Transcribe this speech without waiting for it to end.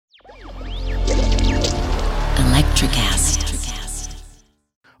Electricast.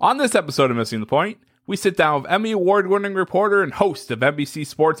 On this episode of Missing the Point, we sit down with Emmy Award-winning reporter and host of NBC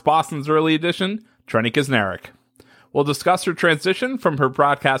Sports Boston's Early Edition, Trenni Kusnierek. We'll discuss her transition from her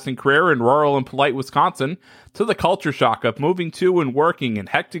broadcasting career in rural and polite Wisconsin to the culture shock of moving to and working in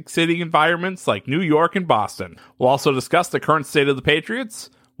hectic city environments like New York and Boston. We'll also discuss the current state of the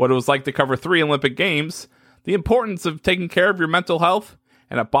Patriots, what it was like to cover 3 Olympic Games, the importance of taking care of your mental health,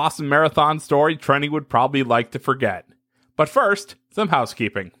 and a Boston Marathon story Trenni would probably like to forget. But first, some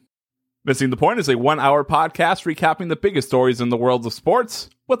housekeeping. Missing the Point is a 1-hour podcast recapping the biggest stories in the world of sports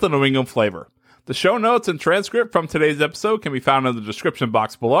with a New England flavor. The show notes and transcript from today's episode can be found in the description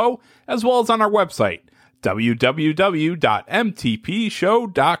box below, as well as on our website,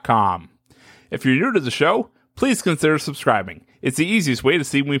 www.mtpshow.com. If you're new to the show, please consider subscribing. It's the easiest way to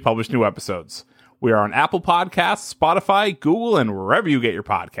see when we publish new episodes. We are on Apple Podcasts, Spotify, Google, and wherever you get your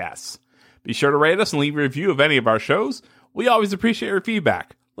podcasts. Be sure to rate us and leave a review of any of our shows. We always appreciate your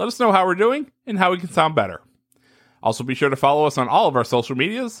feedback. Let us know how we're doing and how we can sound better. Also, be sure to follow us on all of our social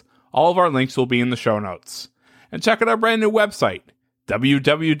medias. All of our links will be in the show notes. And check out our brand new website,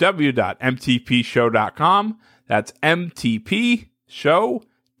 www.mtpshow.com. That's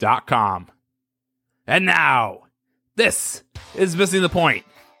mtpshow.com. And now, this is Missing the Point,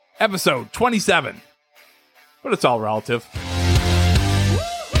 episode 27. But it's all relative.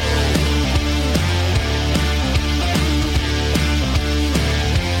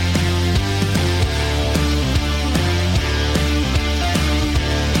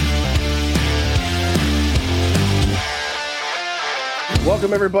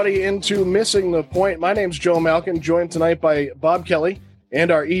 Welcome, everybody, into Missing the Point. My name's Joe Malkin, joined tonight by Bob Kelly and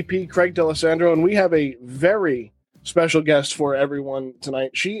our EP, Craig D'Alessandro, and we have a very special guest for everyone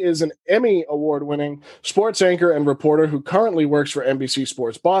tonight. She is an Emmy Award-winning sports anchor and reporter who currently works for NBC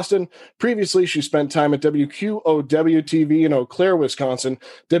Sports Boston. Previously, she spent time at WQOW-TV in Eau Claire, Wisconsin,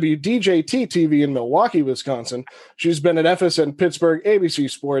 WDJT-TV in Milwaukee, Wisconsin. She's been at FSN Pittsburgh, ABC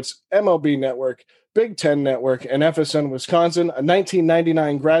Sports, MLB Network, Big Ten Network, and FSN Wisconsin, a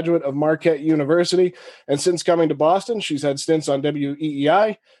 1999 graduate of Marquette University. And since coming to Boston, she's had stints on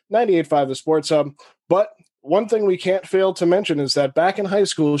WEEI, 98.5 The Sports Hub. But one thing we can't fail to mention is that back in high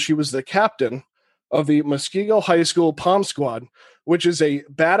school, she was the captain of the Muskego High School Pom Squad, which is a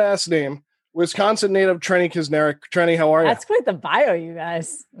badass name. Wisconsin native Trenni Kusnierek. Trenni, how are you? That's quite the bio, you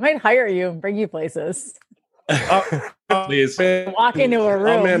guys. I might hire you and bring you places. Please walk into a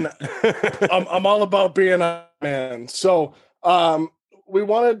room. I'm all about being a man. So we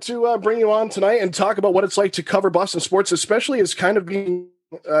wanted to bring you on tonight and talk about what it's like to cover Boston sports, especially as kind of being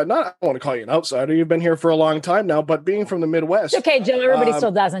I don't want to call you an outsider. You've been here for a long time now, but being from the Midwest. It's okay, Joe. Everybody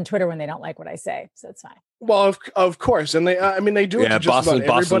still does on Twitter when they don't like what I say, so it's fine. Well, of course, and they do it to just about everybody.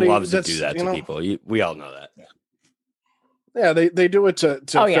 Boston loves to do that to people. We all know that. Yeah, they do it to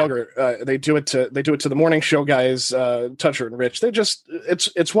Felger. They do it to the morning show guys, Toucher and Rich.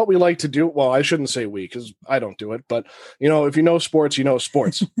 It's what we like to do. Well, I shouldn't say we because I don't do it, but if you know sports, you know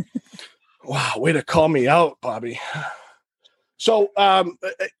sports. Wow, way to call me out, Bobby. So I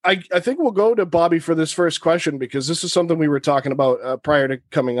think we'll go to Bobby for this first question because this is something we were talking about prior to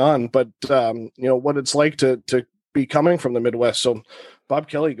coming on. But what it's like to be coming from the Midwest. So, Bob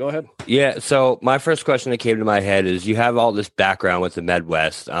Kelly, go ahead. Yeah. So my first question that came to my head is you have all this background with the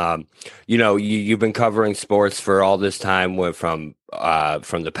Midwest. You've been covering sports for all this time from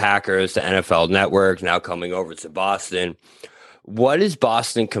the Packers to NFL Network, now coming over to Boston. What is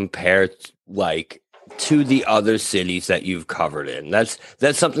Boston compared to the other cities that you've covered in? That's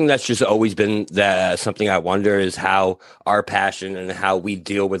something that's just always been something I wonder is how our passion and how we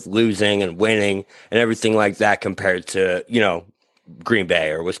deal with losing and winning and everything like that compared to, Green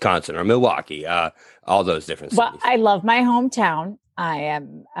Bay or Wisconsin or Milwaukee, all those different cities. Well, I love my hometown. I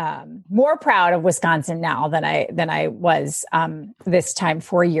am more proud of Wisconsin now than I was this time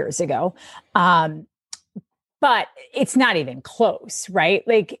 4 years ago. But it's not even close, right?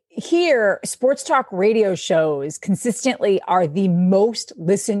 Like here, sports talk radio shows consistently are the most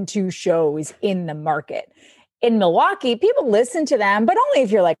listened to shows in the market. In Milwaukee, people listen to them, but only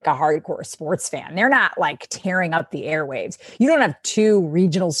if you're like a hardcore sports fan. They're not like tearing up the airwaves. You don't have 2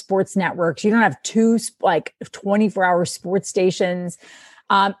 regional sports networks. You don't have 2 24-hour sports stations.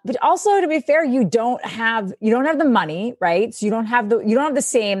 But also, to be fair, you don't have the money, right? So you don't have the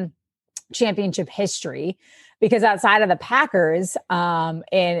same championship history. Because outside of the Packers,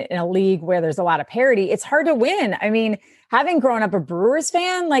 in a league where there's a lot of parity, it's hard to win. I mean, having grown up a Brewers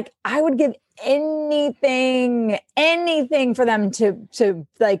fan, like I would give anything for them to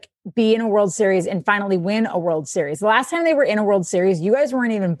like be in a World Series and finally win a World Series. The last time they were in a World Series, you guys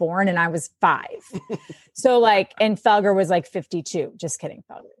weren't even born and I was 5. So like, and Felger was like 52. Just kidding,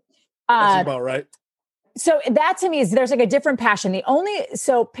 Felger. That's about right. So that to me is there's like a different passion.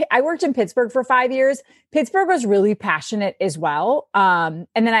 So I worked in Pittsburgh for 5 years. Pittsburgh was really passionate as well. And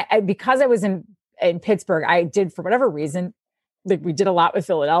then I because I was in Pittsburgh, I did, for whatever reason, like we did a lot with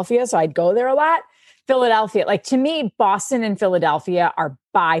Philadelphia. So I'd go there a lot. Philadelphia, like to me, Boston and Philadelphia are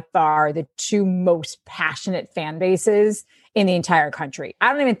by far the 2 most passionate fan bases in the entire country.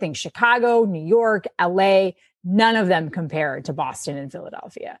 I don't even think Chicago, New York, LA, none of them compare to Boston and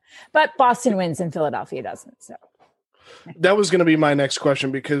Philadelphia. But Boston wins and Philadelphia doesn't. So that was going to be my next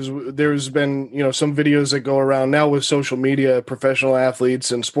question, because there's been, some videos that go around now with social media, professional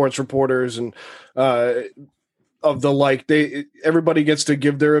athletes and sports reporters and of the like. Everybody gets to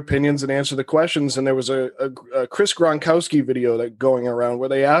give their opinions and answer the questions. And there was a Chris Gronkowski video that going around where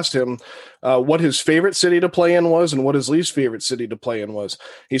they asked him what his favorite city to play in was and what his least favorite city to play in was.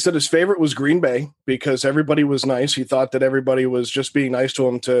 He said his favorite was Green Bay because everybody was nice. He thought that everybody was just being nice to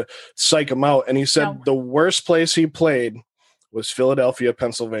him to psych him out. And he said the worst place he played was Philadelphia,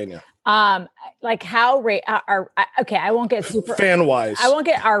 Pennsylvania. Like how okay, I won't get super fan wise. I won't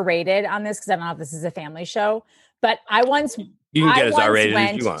get R-rated on this because I don't know if this is a family show. But I once you can get as R-rated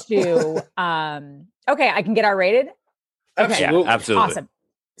as you want. Okay, I can get R-rated. Okay. Absolutely. Yeah, absolutely. Awesome.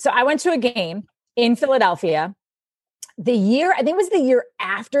 So I went to a game in Philadelphia. I think it was the year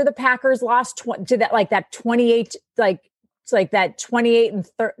after the Packers lost to that 28, that 28 and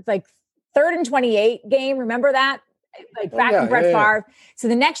third and 28 game. Remember that? Like back in Brett Favre. So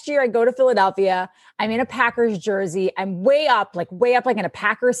the next year I go to Philadelphia. I'm in a Packers jersey. I'm way up like in a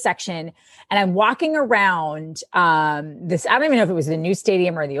Packers section. And I'm walking around this. I don't even know if it was the new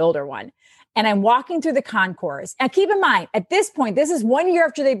stadium or the older one. And I'm walking through the concourse. And keep in mind, at this point, this is 1 year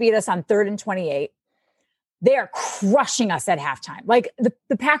after they beat us on 3rd and 28. They are crushing us at halftime. Like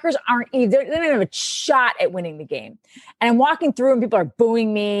the Packers they don't have a shot at winning the game. And I'm walking through and people are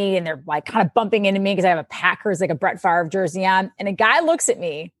booing me and they're like kind of bumping into me because I have a Packers, like a Brett Favre jersey on. And a guy looks at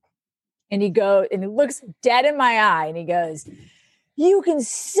me and he looks dead in my eye and he goes, "You can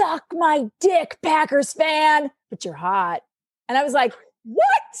suck my dick, Packers fan, but you're hot." And I was like,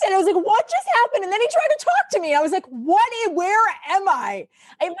 "What?" And I was like, "What just happened?" And then he tried to talk to me. I was like, where am I?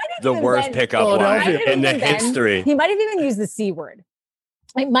 It might have the worst pickup line in the history. He might have even used the C word.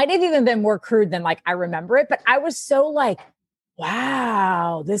 It might have even been more crude than like I remember it. But I was so like,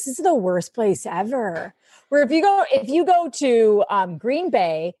 wow, this is the worst place ever. Where if you go to Green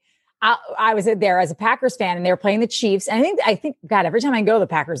Bay, I was there as a Packers fan and they were playing the Chiefs. And I think, God, every time I go, the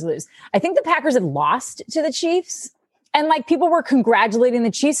Packers lose. I think the Packers had lost to the Chiefs. And like people were congratulating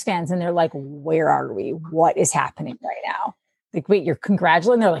the Chiefs fans and they're like, "Where are we? What is happening right now?" Like, wait, you're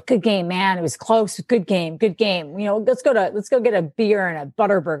congratulating? They're like, "Good game, man. It was close. Good game. Good game. Let's go get a beer and a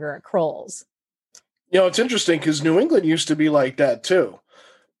Butterburger at Kroll's." It's interesting because New England used to be like that too.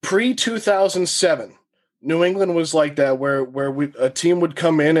 Pre-2007, New England was like that, where a team would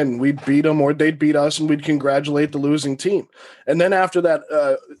come in and we'd beat them or they'd beat us and we'd congratulate the losing team. And then after that,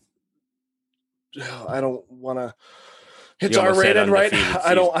 I don't want to. It's R-rated, right?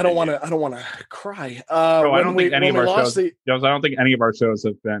 I don't want to cry. I don't think any of our shows. I don't think any of our shows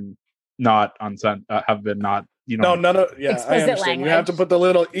have been not have been not. No, none of. Yeah, explicit I understand. Language. You have to put the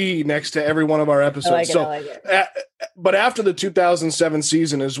little E next to every one of our episodes. I like it. But after the 2007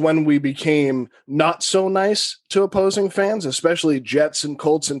 season is when we became not so nice to opposing fans, especially Jets and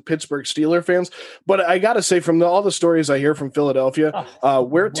Colts and Pittsburgh Steelers fans. But I got to say, from all the stories I hear from Philadelphia,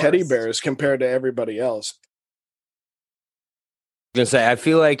 we're teddy bears compared to everybody else. Gonna say, I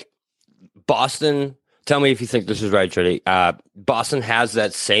feel like Boston. Tell me if you think this is right, Trinity. Boston has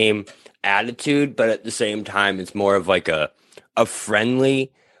that same attitude, but at the same time, it's more of like a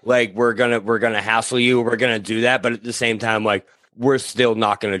friendly. Like we're gonna hassle you, we're gonna do that, but at the same time, like we're still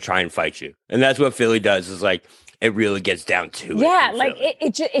not gonna try and fight you. And that's what Philly does. Is like it really gets down to it. Yeah, like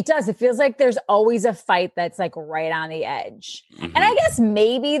it does. It feels like there's always a fight that's like right on the edge. Mm-hmm. And I guess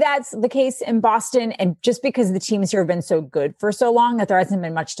maybe that's the case in Boston. And just because the teams here have been so good for so long that there hasn't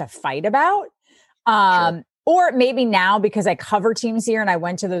been much to fight about. Sure. Or maybe now because I cover teams here and I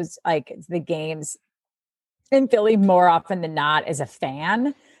went to those, like the games in Philly more often than not as a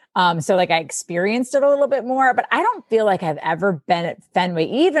fan. So like I experienced it a little bit more, but I don't feel like I've ever been at Fenway,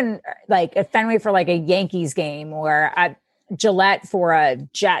 even like at Fenway for like a Yankees game or at Gillette for a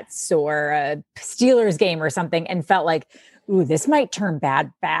Jets or a Steelers game or something and felt like, ooh, this might turn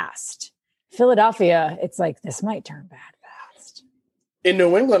bad fast. Philadelphia, it's like, this might turn bad fast. In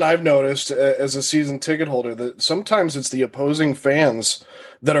New England, I've noticed as a season ticket holder that sometimes it's the opposing fans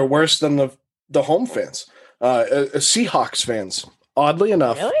that are worse than the home fans. Seahawks fans, oddly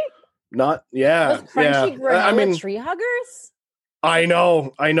enough, Really? not yeah, Those crunchy yeah. granola tree huggers? I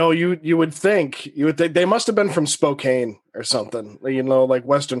know. You would think they must have been from Spokane or something, like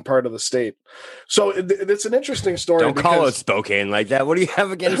western part of the state. So it's an interesting story. Don't call it Spokane like that. What do you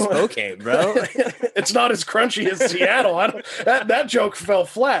have against Spokane, bro? It's not as crunchy as Seattle. That joke fell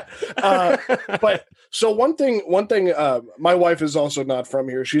flat. But so one thing. My wife is also not from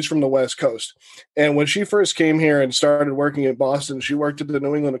here. She's from the West Coast, and when she first came here and started working in Boston, she worked at the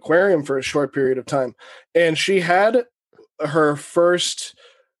New England Aquarium for a short period of time, and she had her first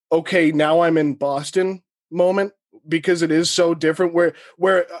okay now I'm in Boston moment, because it is so different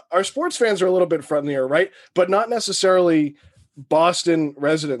where our sports fans are a little bit friendlier, right, but not necessarily Boston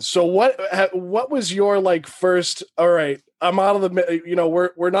residents. So what was your like first, all right, I'm out of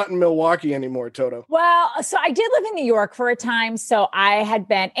the, we're not in Milwaukee anymore, Toto? Well, so I did live in New York for a time. So I had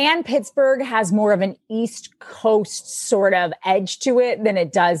been, and Pittsburgh has more of an East Coast sort of edge to it than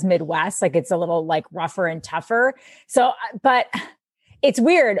it does Midwest. Like it's a little like rougher and tougher. So, but it's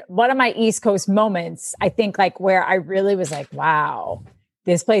weird. One of my East Coast moments, I think like where I really was like, wow,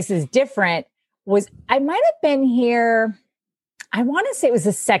 this place is different, was I might have been here. I want to say it was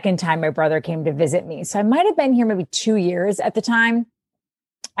the second time my brother came to visit me. So I might have been here maybe 2 years at the time,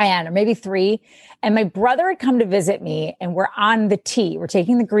 or maybe 3. And my brother had come to visit me, and we're on the T. We're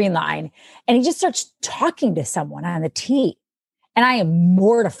taking the Green Line, and he just starts talking to someone on the T. And I am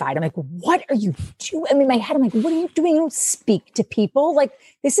mortified. I'm like, what are you doing? I mean, in my head, I'm like, what are you doing? You don't speak to people. Like,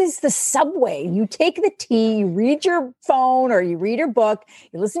 this is the subway. You take the T, you read your phone or you read your book,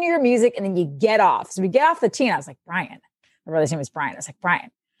 you listen to your music, and then you get off. So we get off the T, and I was like, Brian. My brother's name was Brian. I was like, Brian,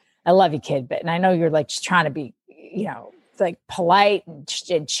 I love you, kid. And I know you're like just trying to be, like polite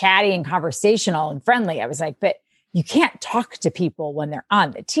and chatty and conversational and friendly. I was like, but you can't talk to people when they're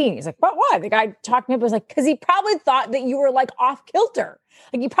on the T. He's like, but why? The guy talked to me, was like, because he probably thought that you were like off kilter.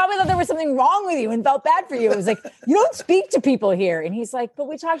 Like, he probably thought there was something wrong with you and felt bad for you. It was like, you don't speak to people here. And he's like, but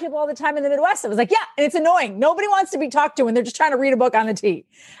we talk to people all the time in the Midwest. I was like, yeah, and it's annoying. Nobody wants to be talked to when they're just trying to read a book on the T.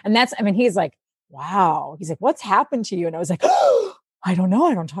 And he's like, wow. He's like, what's happened to you? And I was like, oh, I don't know.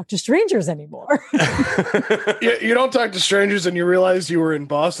 I don't talk to strangers anymore. You don't talk to strangers, and you realize you were in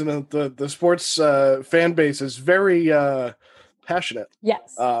Boston, and the sports fan base is very passionate.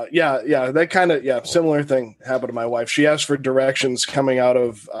 Yes. That kind of, similar thing happened to my wife. She asked for directions coming out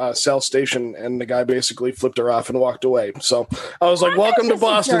of South Station, and the guy basically flipped her off and walked away. So I was like, welcome to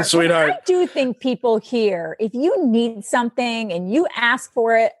Boston, sweetheart. I do think people here, if you need something and you ask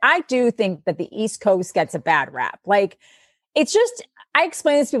for it, I do think that the East Coast gets a bad rap. Like, it's just, I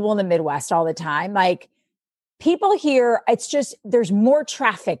explain this to people in the Midwest all the time. Like, people here, it's just, there's more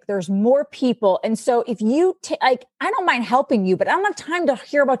traffic, there's more people. And so if you I don't mind helping you, but I don't have time to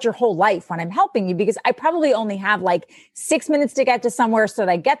hear about your whole life when I'm helping you, because I probably only have like 6 minutes to get to somewhere so that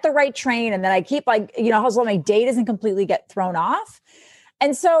I get the right train. And then I keep so my day doesn't completely get thrown off.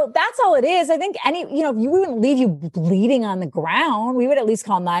 And so that's all it is. I think if we wouldn't leave you bleeding on the ground, we would at least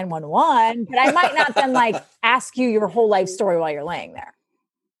call 911, but I might not then like ask you your whole life story while you're laying there.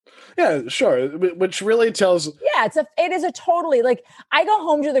 Yeah, sure. Which really tells. Yeah, it is a totally, like, I go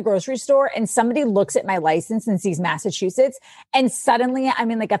home to the grocery store and somebody looks at my license and sees Massachusetts, and suddenly I'm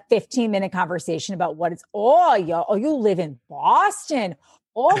in like a 15-minute conversation about you live in Boston.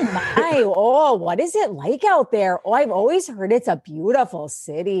 Oh my, what is it like out there? Oh, I've always heard it's a beautiful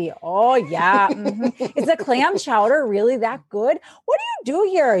city. Oh yeah. Mm-hmm. Is the clam chowder really that good? What do you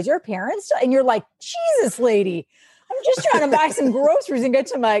do here? Is your parents? And you're like, Jesus, lady, I'm just trying to buy some groceries and get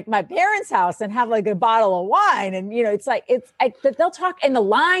to my parents' house and have like a bottle of wine. And they'll talk, and the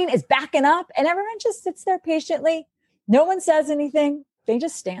line is backing up, and everyone just sits there patiently. No one says anything. They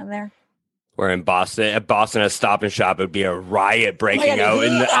just stand there. We're in Boston. At Boston, a Stop and Shop, it would be a riot breaking out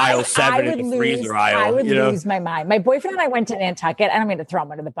in the aisle 7 in the freezer aisle. I would lose my mind. My boyfriend and I went to Nantucket. I don't mean to throw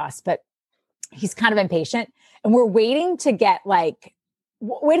him under the bus, but he's kind of impatient. And we're waiting to get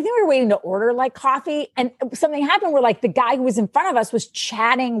we were waiting to order like coffee, and something happened where like the guy who was in front of us was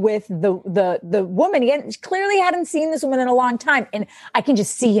chatting with the woman. He clearly hadn't seen this woman in a long time. And I can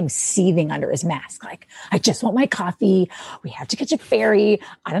just see him seething under his mask. Like, I just want my coffee. We have to catch a ferry.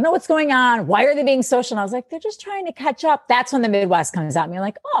 I don't know what's going on. Why are they being social? And I was like, they're just trying to catch up. That's when the Midwest comes out. And you're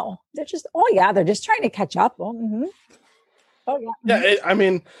like, they're just trying to catch up. Oh, mm-hmm. Oh yeah.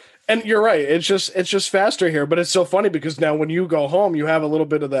 Yeah. And you're right. It's just faster here, but it's so funny because now when you go home, you have a little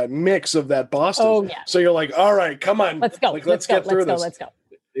bit of that mix of that Boston. Oh, yeah. So you're like, all right, come on. Let's go. Let's get through this. Let's go.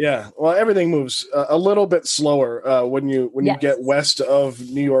 Yeah, well, everything moves a little bit slower when you get west of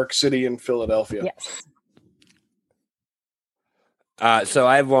New York City and Philadelphia. Yes. So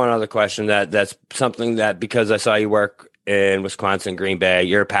I have one other question that's something that, because I saw you work in Wisconsin, Green Bay,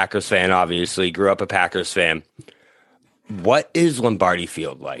 you're a Packers fan, obviously, grew up a Packers fan. What is Lombardi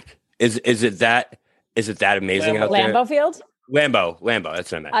Field like? Is it that amazing out there? Lambeau Field? Lambeau,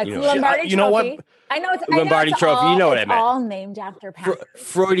 that's what I meant. Lombardi you know what? Trophy. I know it's Lombardi Trophy. You know what I meant. All named after Packers.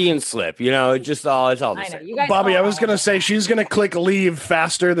 Freudian slip. It's all the I know. same. You guys Bobby, I was going to say she's going to click leave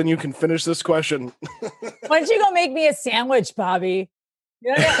faster than you can finish this question. Why don't you go make me a sandwich, Bobby?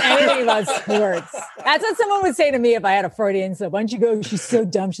 You don't know anything about sports. That's what someone would say to me if I had a Freudian slip. Why don't you go? She's so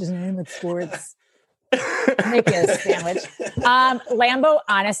dumb. She's not even with sports. Make you a sandwich. Lambeau,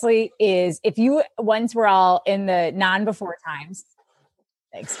 honestly, is once we're all in the non-before times.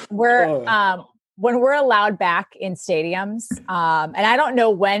 Thanks. When we're allowed back in stadiums, and I don't know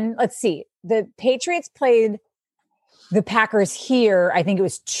when. Let's see. The Patriots played the Packers here. I think it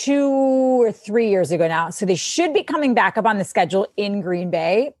was 2 or 3 years ago now. So they should be coming back up on the schedule in Green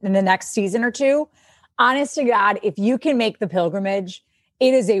Bay in the next season or two. Honest to God, if you can make the pilgrimage,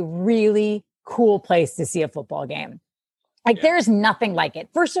 it is a really cool place to see a football game. There's nothing like it.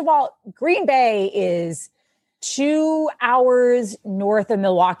 First of all, Green Bay is 2 hours north of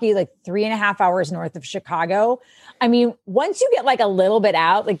Milwaukee, 3.5 hours north of Chicago. I mean, once you get a little bit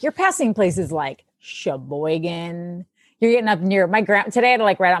out, you're passing places like Sheboygan. You're getting up near today I had to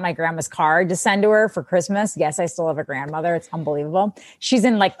write out my grandma's card to send to her for Christmas. Yes, I still have a grandmother. It's unbelievable. She's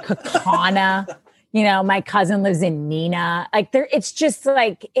in Kaukauna. My cousin lives in Neenah. It's just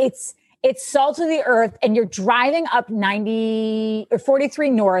it's salt of the earth, and you're driving up 90 or 43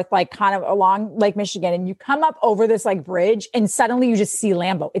 north, kind of along Lake Michigan, and you come up over this bridge, and suddenly you just see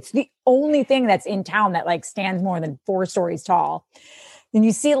Lambeau. It's the only thing that's in town that stands more than 4 stories tall. Then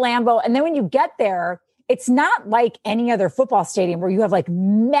you see Lambeau, and then when you get there, it's not like any other football stadium where you have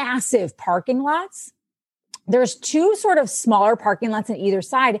massive parking lots. There's 2 sort of smaller parking lots on either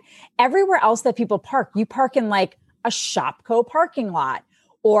side. Everywhere else that people park, you park in a Shopko parking lot,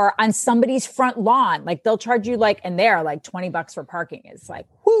 or on somebody's front lawn. They'll charge you and they're $20 for parking. It's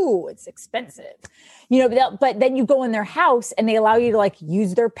whoo, it's expensive. But then you go in their house and they allow you to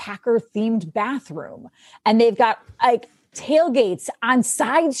use their Packer themed bathroom. And they've got tailgates on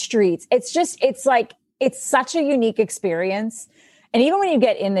side streets. It's such a unique experience. And even when you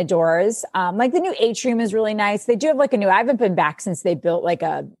get in the doors, the new atrium is really nice. They do have I haven't been back since they built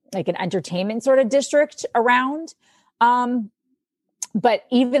an entertainment sort of district around. But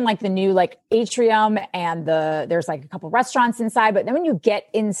even the new atrium and there's a couple restaurants inside. But then when you get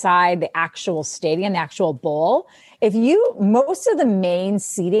inside the actual stadium, the actual bowl, most of the main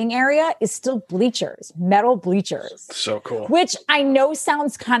seating area is still bleachers, metal bleachers. So cool. Which I know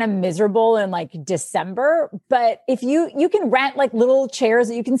sounds kind of miserable in December, but if you can rent little chairs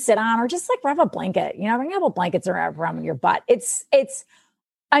that you can sit on, or just wrap a blanket, bring a couple blankets around your butt. To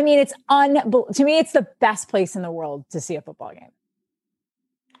me, it's the best place in the world to see a football game.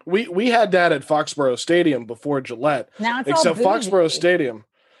 We had that at Foxborough Stadium before Gillette. Now it's except all bougie. Foxborough Stadium.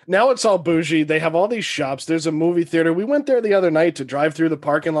 Now it's all bougie. They have all these shops. There's a movie theater. We went there the other night to drive through the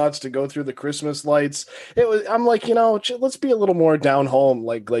parking lots to go through the Christmas lights. I'm let's be a little more down home,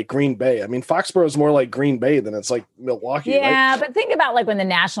 like Green Bay. I mean, Foxborough is more like Green Bay than it's like Milwaukee. Yeah, right? But think about when the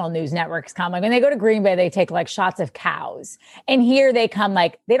national news networks come. When they go to Green Bay, they take shots of cows, and here they come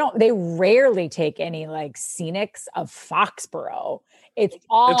they rarely take any scenics of Foxborough. It's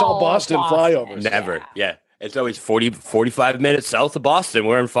all Boston flyovers. Never. Yeah. It's always 45 minutes south of Boston.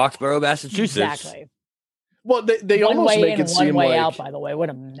 We're in Foxborough, Massachusetts. Exactly. Well, they almost make it seem one way out, by the way. What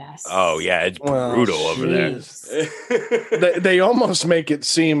a mess. Oh, yeah. It's brutal over there. They almost make it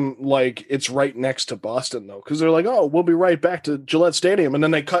seem like it's right next to Boston, though, because they're oh, we'll be right back to Gillette Stadium. And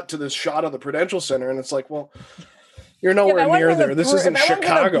then they cut to this shot of the Prudential Center, and it's well, you're nowhere near there. This isn't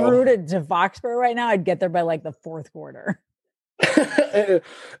Chicago. If I rooted to Foxborough right now, I'd get there by the fourth quarter.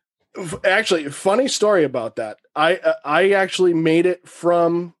 Actually, funny story about that. I actually made it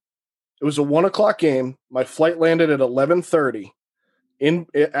from. It was a 1:00 game. My flight landed at 11:30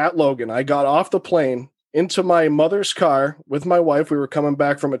 at Logan. I got off the plane into my mother's car with my wife. We were coming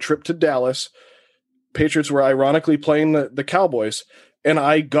back from a trip to Dallas. Patriots were ironically playing the Cowboys, and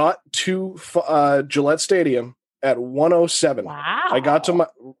I got to Gillette Stadium at 1:07. Wow. I got to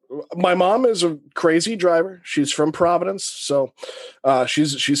my mom is a crazy driver. She's from Providence, so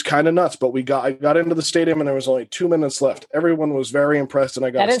she's kind of nuts. But I got into the stadium and there was only 2 minutes left. Everyone was very impressed, and I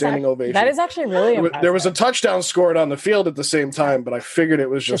got a standing ovation. That is actually really impressive. There was a touchdown scored on the field at the same time, but I figured it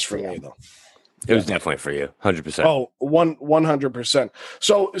was just for me though. It was definitely for you, 100%. Oh, 100%.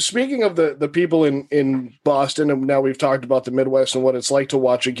 So speaking of the people in Boston, and now we've talked about the Midwest and what it's like to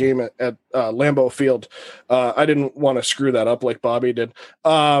watch a game at Lambeau Field. I didn't want to screw that up like Bobby did.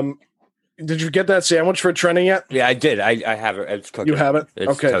 Did you get that sandwich for Trenny yet? Yeah, I did. I have it. It's cooking. You have it?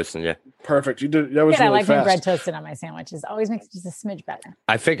 It's okay. toasting, yeah. Perfect. You did. That was I really like fast. my bread toasted on my sandwiches. Always makes it just a smidge better.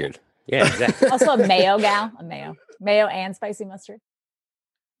 I figured. Yeah, exactly. Also a mayo gal, a mayo and spicy mustard.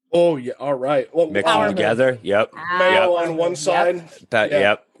 Oh yeah. All right. Well, Mix them together. Yep. mayo on one side.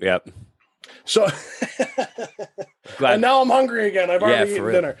 Yep. So, and now I'm hungry again. I've already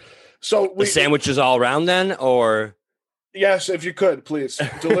eaten dinner. So the sandwiches all around then, or yes, if you could please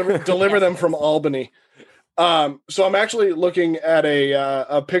deliver them from Albany. So I'm actually looking at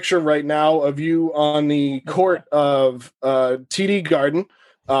a picture right now of you on the court of TD Garden.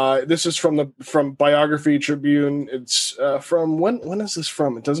 This is from Biography Tribune. It's from when is this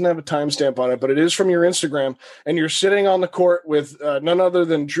from? It doesn't have a timestamp on it, but it is from your Instagram. And you're sitting on the court with none other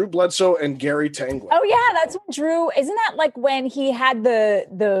than Drew Bledsoe and Gary Tanguay. Oh yeah, that's when Drew. Isn't that like when he had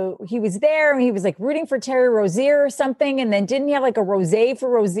he was there and he was like rooting for Terry Rozier or something, and then didn't he have like a rosé for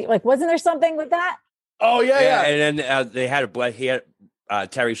Rozier? Like, wasn't there something with that? Oh yeah. And then they had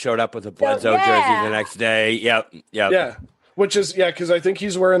Terry showed up with a Bledsoe jersey the next day. Yep. Yeah. Which is, because I think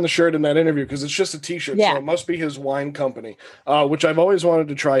he's wearing the shirt in that interview because it's just a T-shirt, so it must be his wine company, which I've always wanted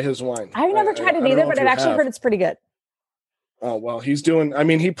to try his wine. I've never tried it either, but I've actually heard it's pretty good. Oh, well, he's doing – I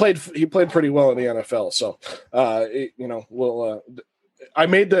mean, he played pretty well in the NFL, so, we'll I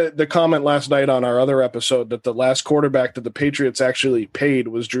made the comment last night on our other episode that the last quarterback that the Patriots actually paid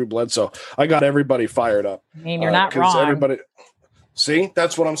was Drew Bledsoe. I got everybody fired up. I mean, you're not wrong. See,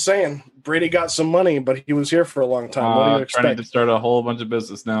 that's what I'm saying. Brady got some money, but he was here for a long time. What do you expect? Trying to start a whole bunch of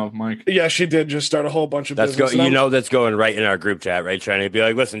business now, Mike. Yeah, she did just start a whole bunch of business. That's going right in our group chat, right? Trying to be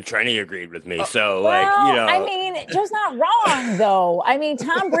like, listen, Trenny agreed with me. I mean, Joe's not wrong, though. I mean,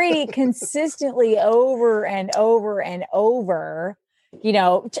 Tom Brady consistently over and over and over,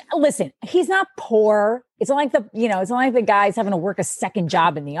 listen, he's not poor. It's not like the guy's having to work a second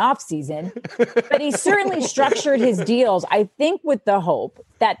job in the off season, but he certainly structured his deals, I think, with the hope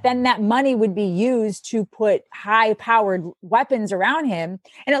that then that money would be used to put high powered weapons around him.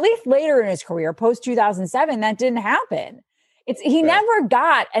 And at least later in his career, post 2007, that didn't happen. He never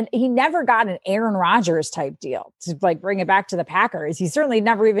got an Aaron Rodgers type deal to like bring it back to the Packers. He certainly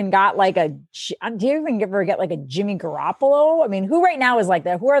never even got do you even ever get like a Jimmy Garoppolo? I mean, who right now is like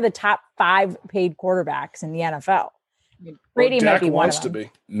that? Who are the top 5 paid quarterbacks in the NFL? I mean, Brady might be one of them.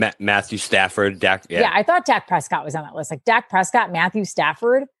 Matthew Stafford, Dak. Yeah, I thought Dak Prescott was on that list. Like Dak Prescott, Matthew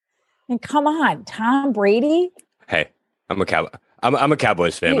Stafford. And come on, Tom Brady. Hey, I'm a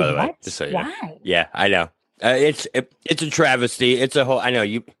Cowboys fan, by the way. Just so you know. Why? Yeah, I know. It's a travesty. It's a whole. I know.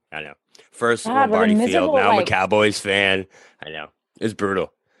 First Lombardi Field. Now I'm a Cowboys fan. I know. It's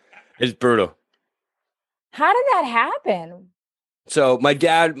brutal. How did that happen? So my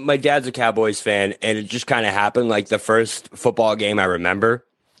dad's a Cowboys fan, and it just kind of happened. Like the first football game I remember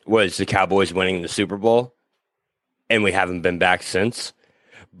was the Cowboys winning the Super Bowl, and we haven't been back since.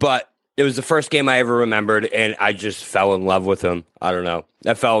 But it was the first game I ever remembered, and I just fell in love with him. I don't know.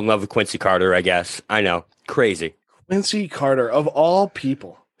 I fell in love with Quincy Carter, I guess. I know. Crazy. Quincy Carter, of all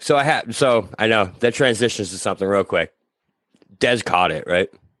people. So I know that transitions to something real quick. Dez caught it, right?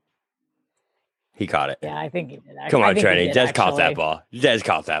 He caught it. Yeah, I think he did. Come on, Trenny. Dez caught that ball.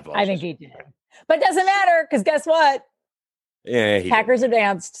 I think he did. But it doesn't matter because guess what? Yeah, Packers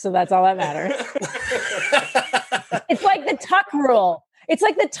advanced, so that's all that matters. It's like the tuck rule. It's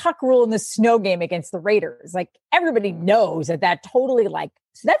like the tuck rule in the snow game against the Raiders. Like everybody knows that totally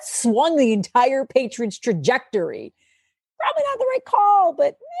that swung the entire Patriots trajectory. Probably not the right call,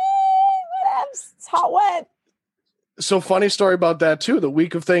 but whatever. It's hot wet. So funny story about that too. The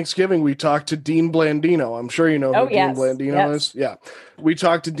week of Thanksgiving, we talked to Dean Blandino. I'm sure you know who Dean Blandino is. Yeah. We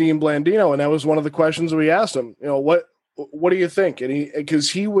talked to Dean Blandino, and that was one of the questions we asked him. What do you think? And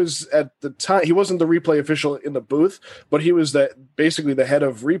because he was at the time, he wasn't the replay official in the booth, but he was basically the head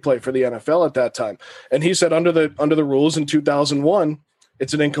of replay for the NFL at that time. And he said under the rules in 2001,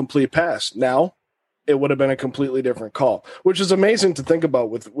 it's an incomplete pass. Now it would have been a completely different call, which is amazing to think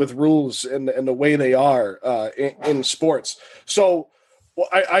about with rules and the way they are in sports. So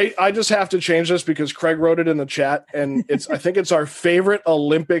I just have to change this because Craig wrote it in the chat, and I think it's our favorite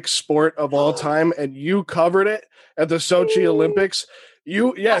Olympic sport of all time, and you covered it at the Sochi Olympics.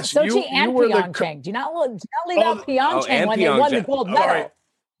 Sochi and Pyeongchang. Do not leave out Pyeongchang when they won the gold medal. Right.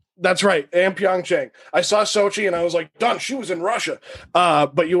 That's right, and Pyeongchang. I saw Sochi, and I was like, done. She was in Russia,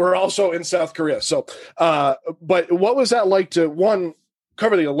 but you were also in South Korea. So, but what was that like to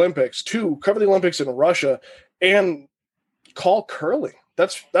cover the Olympics, 2, cover the Olympics in Russia, and call curling.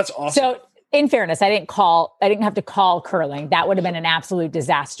 That's awesome. So in fairness, I didn't have to call curling. That would have been an absolute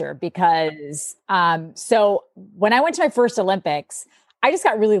disaster because, so when I went to my first Olympics, I just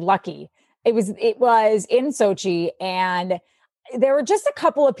got really lucky. It was in Sochi, and there were just a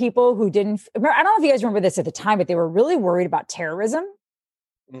couple of people who didn't, I don't know if you guys remember this at the time, but they were really worried about terrorism.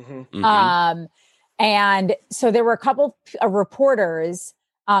 And so there were a couple of reporters,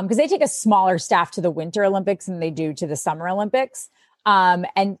 because they take a smaller staff to the Winter Olympics than they do to the Summer Olympics.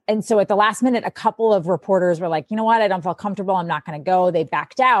 And so at the last minute, a couple of reporters were like, you know what? I don't feel comfortable. I'm not going to go. They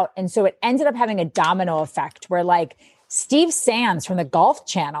backed out. And so it ended up having a domino effect where like Steve Sands from the Golf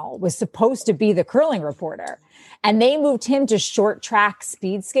Channel was supposed to be the curling reporter, and they moved him to short track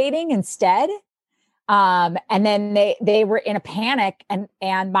speed skating instead. And then they were in a panic,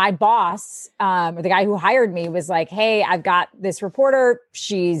 and my boss, or the guy who hired me, was like, hey, I've got this reporter.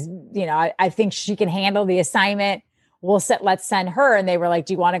 She's, I think she can handle the assignment. Let's send her. And they were like,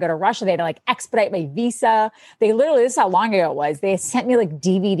 do you want to go to Russia? They had to like expedite my visa. They literally, this is how long ago it was. They sent me like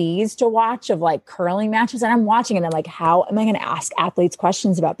DVDs to watch of like curling matches. And I'm watching and I'm like, how am I going to ask athletes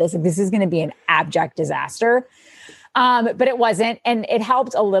questions about this? Like, this is going to be an abject disaster. But it wasn't. And it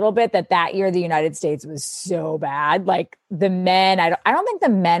helped a little bit that year, the United States was so bad. Like the men, I don't think the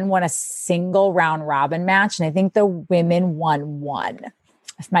men won a single round robin match. And I think the women won one,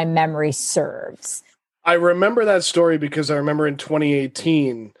 if my memory serves. I remember that story because I remember in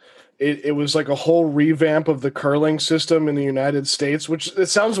 2018, it was like a whole revamp of the curling system in the United States, which it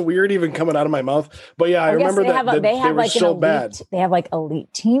sounds weird even coming out of my mouth. But yeah, I remember that they were like so bad. They have like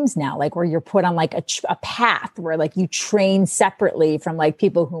elite teams now, like where you're put on like a path where like you train separately from like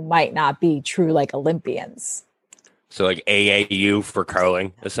people who might not be true like Olympians. So like AAU for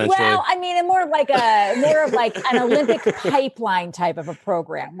curling, essentially. Well, I mean, more of like an Olympic pipeline type of a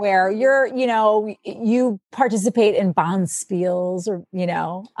program where you participate in bonspiels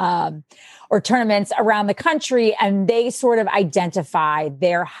or tournaments around the country, and they sort of identify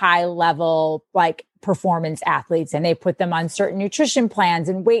their high level like performance athletes, and they put them on certain nutrition plans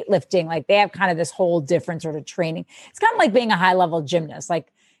and weightlifting. Like they have kind of this whole different sort of training. It's kind of like being a high level gymnast,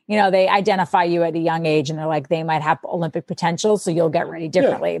 like. They identify you at a young age and they're like, they might have Olympic potential, so you'll get ready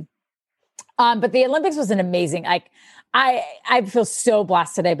differently. Yeah. But the Olympics was an amazing, I feel so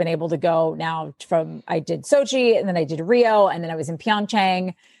blessed that I've been able to go now I did Sochi, and then I did Rio, and then I was in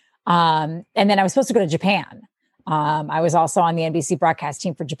Pyeongchang. And then I was supposed to go to Japan. I was also on the NBC broadcast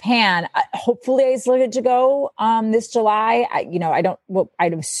team for Japan. Hopefully I still get to go this July.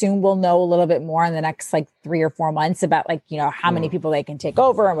 I'd assume we'll know a little bit more in the next like 3 or 4 months about how many people they can take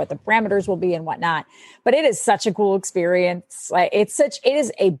over and what the parameters will be and whatnot. But it is such a cool experience.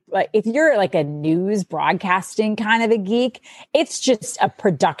 If you're like a news broadcasting kind of a geek, it's just a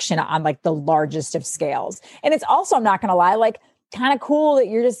production on like the largest of scales. And it's also, I'm not going to lie, like kind of cool that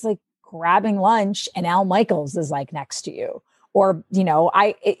you're just like grabbing lunch and Al Michaels is like next to you. Or,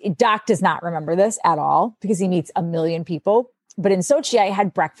 Doc does not remember this at all because he meets a million people. But in Sochi, I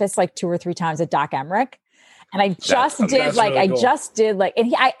had breakfast like 2 or 3 times at Doc Emmerich. And I just he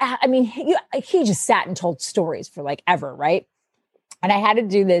just sat and told stories for like ever. Right. And I had to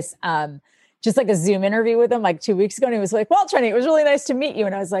do this, just like a Zoom interview with him like 2 weeks ago. And he was like, well, Trenny, it was really nice to meet you.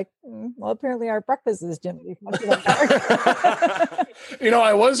 And I was like, well, apparently our breakfast is generally much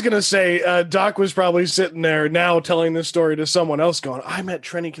I was going to say, Doc was probably sitting there now telling this story to someone else going, I met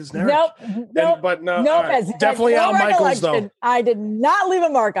Trenny Kisneric. Nope. Right. Definitely Al Michaels, though. I did not leave a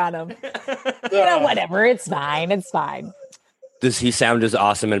mark on him. Whatever. It's fine. Does he sound as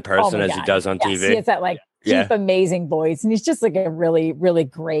awesome in person as he does on TV? He has that like deep, amazing voice. And he's just like a really, really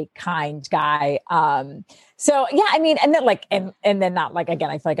great, kind guy. So yeah, I mean, and then like, and then not like, again,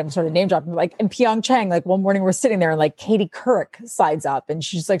 I feel like I'm sort of name dropping, like in Pyeongchang, like one morning we're sitting there and like Katie Couric slides up and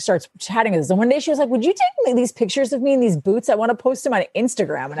she just like starts chatting with us. And one day she was like, would you take these pictures of me in these boots? I want to post them on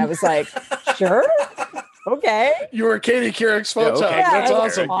Instagram. And I was like, sure. Okay. You were Katie Couric's photo. Yeah, that's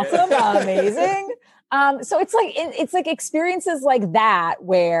awesome. Awesome. Amazing. So it's like experiences like that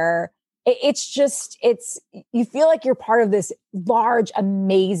where you feel like you're part of this large,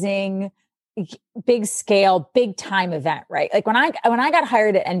 amazing, big scale, big time event, right? Like when I got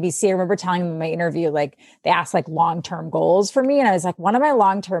hired at NBC, I remember telling them in my interview, like they asked like long-term goals for me. And I was like, one of my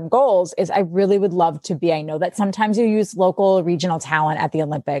long-term goals is I really would love to be, I know that sometimes you use local regional talent at the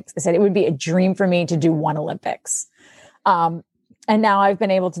Olympics. I said, it would be a dream for me to do one Olympics. And now I've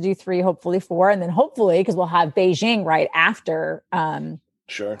been able to do 3, hopefully 4. And then hopefully, because we'll have Beijing right after,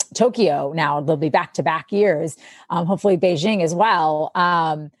 Sure. Tokyo now, they'll be back-to-back years. Hopefully Beijing as well.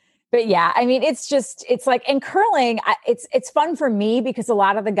 But yeah, I mean, it's like, in curling, it's fun for me because a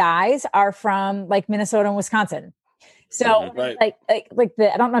lot of the guys are from like Minnesota and Wisconsin. So Right. like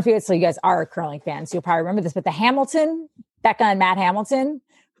I don't know if you guys are curling fans, so you'll probably remember this, but the Hamilton, Becca and Matt Hamilton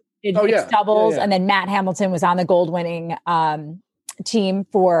did mixed doubles. And then Matt Hamilton was on the gold winning team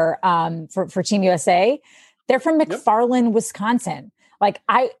for Team USA. They're from McFarland, Wisconsin. Like,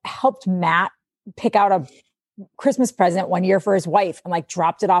 I helped Matt pick out a Christmas present one year for his wife and like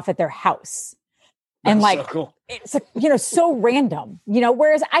dropped it off at their house. And That's like, so cool. It's like, so random,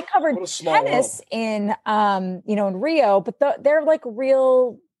 whereas I covered tennis in Rio, but they're like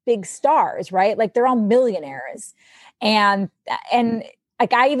real big stars, right? Like, they're all millionaires. And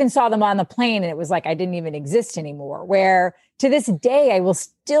like, I even saw them on the plane and it was like, I didn't even exist anymore. Where to this day, I will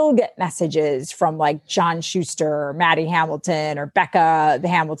still get messages from like John Schuster or Maddie Hamilton or Becca the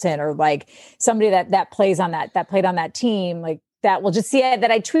Hamilton, or like somebody that played on that team, like, that will just see it, that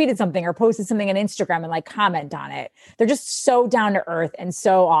I tweeted something or posted something on Instagram and like comment on it. They're just so down to earth and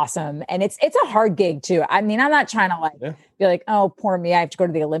so awesome. And it's a hard gig too. I mean, I'm not trying to be like, oh, poor me, I have to go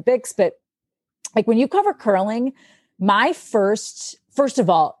to the Olympics. But like, when you cover curling, my first of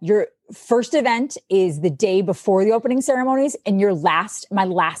all, your first event is the day before the opening ceremonies, and my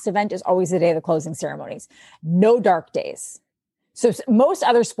last event is always the day of the closing ceremonies. No dark days. So most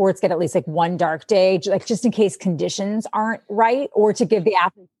other sports get at least like one dark day, like just in case conditions aren't right, or to give the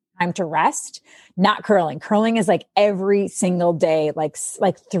athlete time to rest. Not curling. Curling is like every single day, like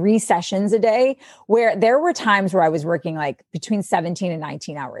 3 sessions a day, where there were times where I was working like between 17 and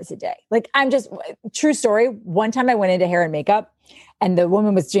 19 hours a day. Like, true story. One time I went into hair and makeup and the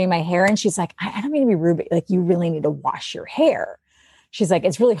woman was doing my hair and she's like, I don't mean to be rude, but like, you really need to wash your hair. She's like,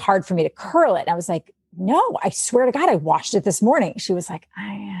 it's really hard for me to curl it. And I was like, no, I swear to God, I washed it this morning. She was like,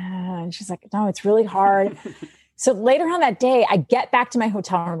 and she's like, no, it's really hard. So later on that day, I get back to my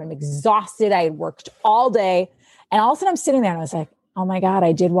hotel room. I'm exhausted. I had worked all day. And all of a sudden I'm sitting there and I was like, oh my God,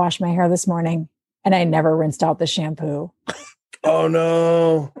 I did wash my hair this morning and I never rinsed out the shampoo. Oh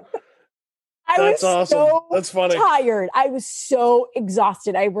no. That's awesome. So that's funny. Tired. I was so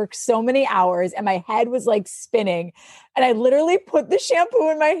exhausted. I worked so many hours and my head was like spinning. And I literally put the shampoo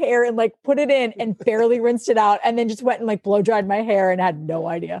in my hair and like put it in and barely rinsed it out. And then just went and like blow dried my hair and had no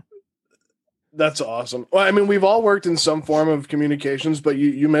idea. That's awesome. Well, I mean, we've all worked in some form of communications, but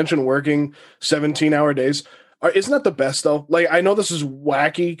you mentioned working 17-hour days. Isn't that the best though? Like, I know this is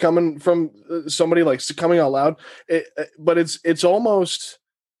wacky coming from somebody like coming out loud, but it's almost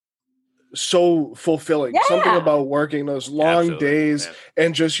so fulfilling. Something about working those long days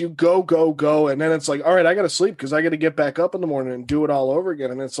and just you go, and then it's like, all right, I got to sleep because I got to get back up in the morning and do it all over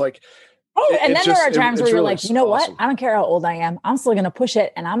again. And it's like, and then there are times where you're like, you know what? I don't care how old I am. I'm still going to push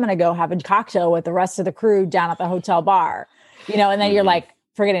it. And I'm going to go have a cocktail with the rest of the crew down at the hotel bar, and then you're like,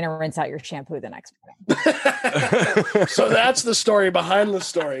 forgetting to rinse out your shampoo the next morning. So that's the story behind the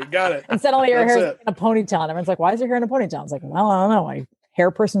story. Got it. And suddenly your hair's in a ponytail. And everyone's like, why is your hair in a ponytail? I was like, well, I don't know. My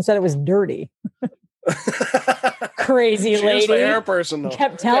hair person said it was dirty. Crazy lady. She's the hair person, though.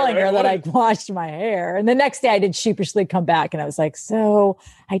 Kept telling her that I washed my hair. And the next day I did sheepishly come back and I was like, so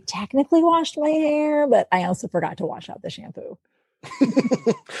I technically washed my hair, but I also forgot to wash out the shampoo.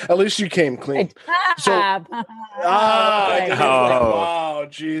 At least you came clean. Wow,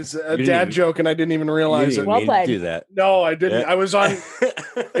 geez, a dad joke, and I didn't even realize it. Well played. Do that? No, I didn't. I was on.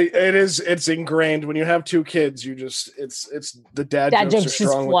 It's ingrained when you have 2 kids. You just it's the dad jokes are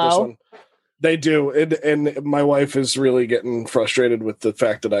strong with this one. They do, and my wife is really getting frustrated with the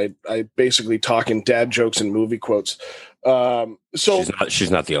fact that I basically talk in dad jokes and movie quotes. So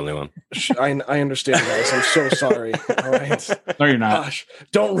she's not the only one. I understand, guys. I'm so sorry. All right, no, you're not. Gosh,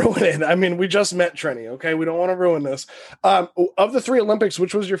 don't ruin it. I mean, we just met Trenny. Okay, we don't want to ruin this. Of the 3 Olympics,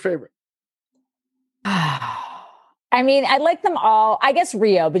 which was your favorite? I mean, I like them all. I guess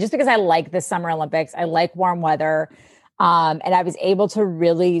Rio, but just because I like the Summer Olympics, I like warm weather. And I was able to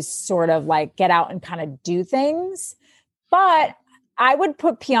really sort of like get out and kind of do things. But I would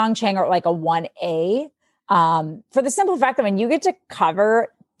put Pyeongchang at like a 1A for the simple fact that when you get to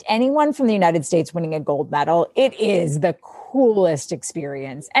cover anyone from the United States winning a gold medal, it is the coolest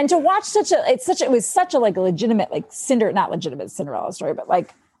experience. And to watch it was such a like legitimate, like not legitimate Cinderella story, but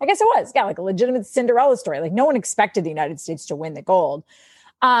like, I guess it was, like a legitimate Cinderella story. Like no one expected the United States to win the gold.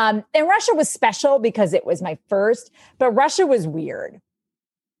 And Russia was special because it was my first, but Russia was weird.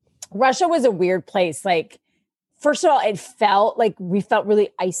 Russia was a weird place. Like, first of all, we felt really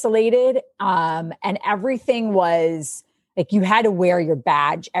isolated. And everything was Like you had to wear your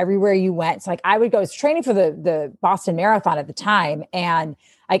badge everywhere you went. So like I would go, I was training for the Boston Marathon at the time. And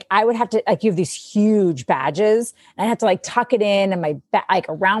like I would have to like, you have these huge badges and I had to like tuck it in and my back, like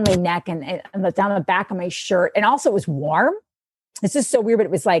around my neck and down the back of my shirt. And also it was warm. This is so weird, but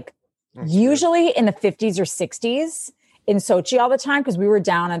it was like usually in the 50s or 60s in Sochi all the time. Cause we were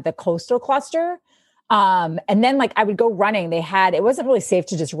down at the coastal cluster. And then like I would go running. It wasn't really safe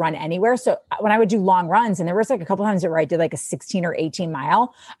to just run anywhere. So when I would do long runs, and there was like a couple times where I did like a 16 or 18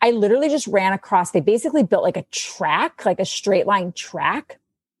 mile, I literally just ran across. They basically built like a track, like a straight line track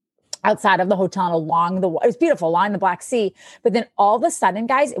outside of the hotel and it was beautiful, along the Black Sea. But then all of a sudden,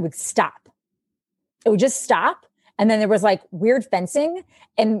 guys, it would stop. It would just stop. And then there was like weird fencing.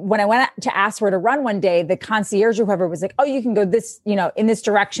 And when I went to ask where to run one day, the concierge or whoever was like, oh, you can go this, in this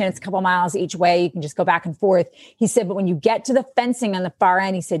direction. It's a couple miles each way. You can just go back and forth. He said, but when you get to the fencing on the far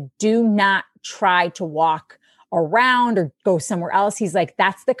end, he said, do not try to walk around or go somewhere else. He's like,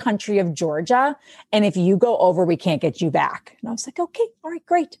 that's the country of Georgia. And if you go over, we can't get you back. And I was like, okay, all right,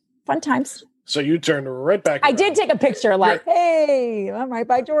 great. Fun times. So you turned right back around. I did take a picture like, hey, I'm right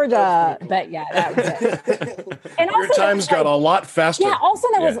by Georgia. Cool. But yeah, that was it. And your times got a lot faster. Yeah,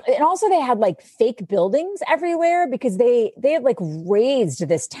 also they had like fake buildings everywhere because they had like raised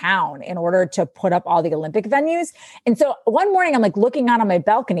this town in order to put up all the Olympic venues. And so one morning I'm like looking out on my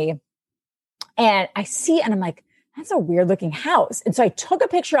balcony and I see, and I'm like, that's a weird looking house. And so I took a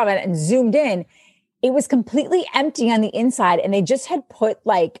picture of it and zoomed in. It was completely empty on the inside and they just had put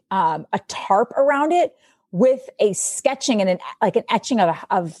like a tarp around it with a sketching and an etching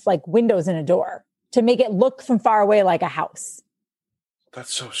of like windows and a door to make it look from far away like a house.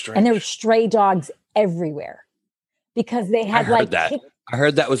 That's so strange. And there were stray dogs everywhere because they had I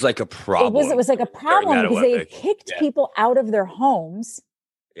heard that was like a problem. It was like a problem because they had kicked people out of their homes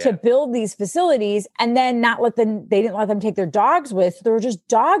to build these facilities and then they didn't let them take their dogs with. There were just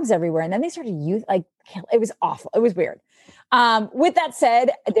dogs everywhere. And then they started it was awful. It was weird. With that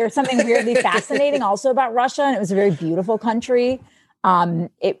said, there's something weirdly fascinating also about Russia. And it was a very beautiful country.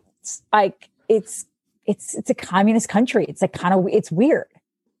 It's like, it's a communist country. It's like it's weird.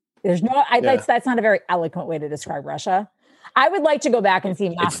 There's that's not a very eloquent way to describe Russia. I would like to go back and see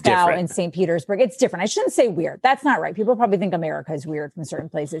Moscow and St. Petersburg. It's different. I shouldn't say weird. That's not right. People probably think America is weird from certain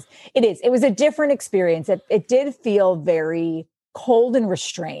places. It is. It was a different experience. It did feel very cold and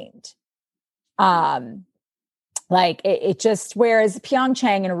restrained. Like it just, whereas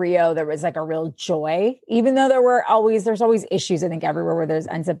Pyeongchang and Rio, there was like a real joy, even though there's always issues, I think, everywhere where there's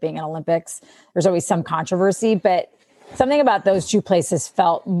ends up being an Olympics, there's always some controversy, but something about those two places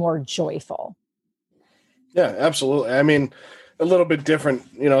felt more joyful. Yeah, absolutely. I mean, a little bit different,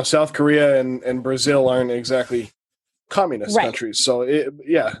 South Korea and Brazil aren't exactly communist countries. So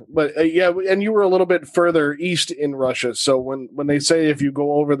and you were a little bit further east in Russia. So when they say if you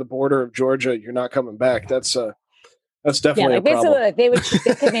go over the border of Georgia, you're not coming back, that's definitely a problem. Basically,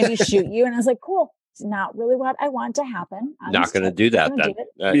 they could maybe shoot you. And I was like, cool. It's not really what I want to happen. Not going to do that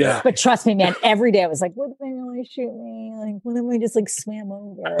then. But trust me, man, every day I was like, what if they really shoot me? Like, what if we just like swam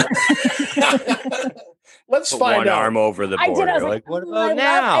over? Let's find one out. Arm over the border. I was like, what about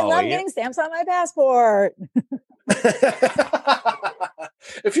now? I love getting stamps on my passport.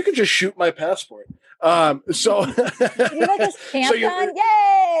 If you could just shoot my passport. So you like this stamps on?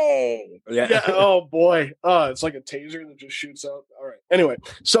 Yay! Yeah. Oh boy. It's like a taser that just shoots out. All right. Anyway,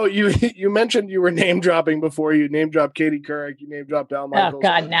 so you mentioned you were name dropping before. You name dropped Katie Couric. You name dropped Al Michaels. Oh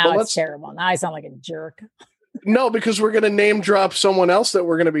God, now it's terrible. Now I sound like a jerk. No, because we're going to name drop someone else that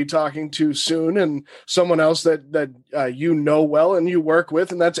we're going to be talking to soon, and someone else that you know well and you work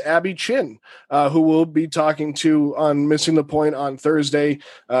with, and that's Abby Chin, who we'll be talking to on Missing the Point on Thursday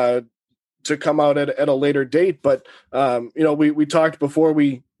to come out at a later date. But we talked before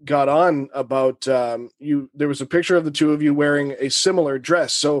we got on about there was a picture of the two of you wearing a similar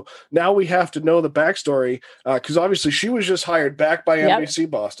dress. So now we have to know the backstory because obviously she was just hired back by NBC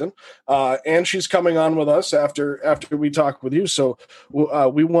Boston, and she's coming on with us after we talk with you. So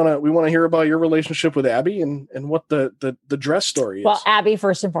we want to hear about your relationship with Abby and what the dress story is. Well, Abby,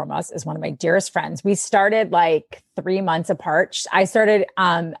 first and foremost, is one of my dearest friends. We started like 3 months apart. I started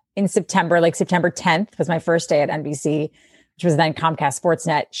in September, like September 10th was my first day at NBC, which was then Comcast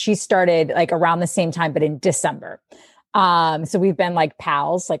Sportsnet. She started like around the same time, but in December. So we've been like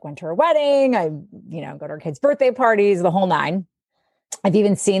pals, like went to her wedding. I, go to her kids' birthday parties, the whole nine. I've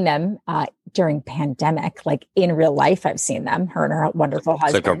even seen them during pandemic, like in real life. I've seen them, her and her wonderful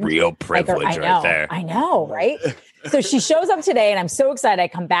husband. It's like a real privilege right there. I know, right? So she shows up today and I'm so excited. I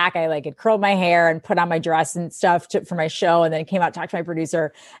come back. I like had curled my hair and put on my dress and stuff for my show. And then came out, talked to my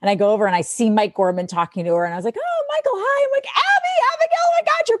producer, and I go over and I see Mike Gorman talking to her. And I was like, oh, Michael, hi. I'm like, Abigail, oh my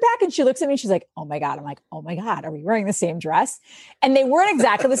God, you're back. And she looks at me and she's like, oh my God. I'm like, oh my God, are we wearing the same dress? And they weren't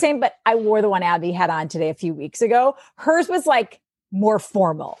exactly the same, but I wore the one Abby had on today a few weeks ago. Hers was like more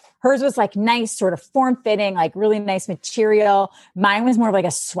formal. Hers was like nice, sort of form fitting, like really nice material. Mine was more of like a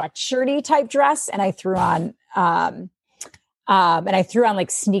sweatshirty type dress. And I threw on,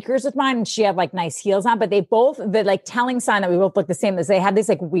 like sneakers with mine, and she had like nice heels on, but the like telling sign that we both looked the same is they had these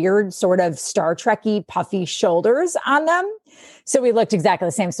like weird sort of Star Trek-y puffy shoulders on them. So we looked exactly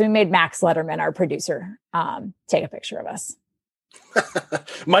the same. So we made Max Letterman, our producer, take a picture of us.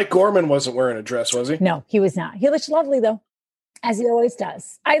 Mike Gorman wasn't wearing a dress, was he? No, he was not. He looked lovely though, as he always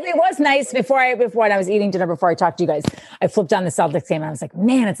does. It was nice before I was eating dinner, before I talked to you guys, I flipped on the Celtics game and I was like,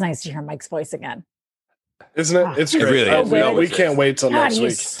 man, it's nice to hear Mike's voice again. Isn't it? It's great. It really is. We can't wait till next week.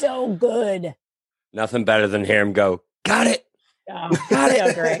 He's so good. Nothing better than hear him go, got it. Oh,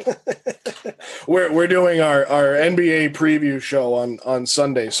 so great. We're doing our NBA preview show on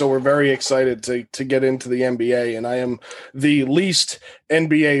Sunday, so we're very excited to get into the NBA. And I am the least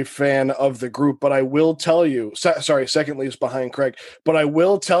NBA fan of the group, but I will tell you, second least behind Craig, but I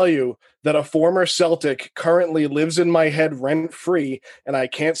will tell you that a former Celtic currently lives in my head rent free, and I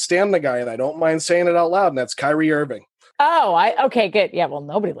can't stand the guy, and I don't mind saying it out loud, and that's Kyrie Irving. Oh, okay, good. Yeah, well,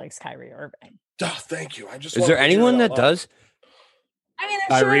 nobody likes Kyrie Irving. Oh, thank you. Is there anyone that does? I mean,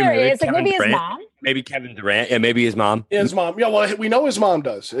 I'm sure there is. Like maybe his mom. Maybe Kevin Durant. Yeah, maybe his mom. Yeah, his mom. Yeah, well, we know his mom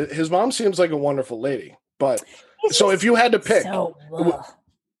does. His mom seems like a wonderful lady. But so if you had to pick, I know.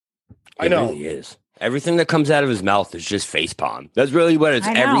 It really is. Everything that comes out of his mouth is just facepalm. That's really what it's.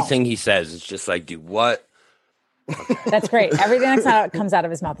 Everything he says, it's just like, dude, what? Okay. That's great. Everything that comes out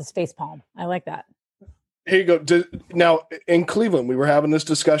of his mouth is facepalm. I like that. Here you go. Now, in Cleveland, we were having this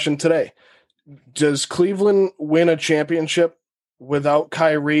discussion today. Does Cleveland win a championship without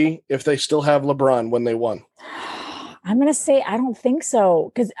Kyrie if they still have LeBron when they won? I'm going to say I don't think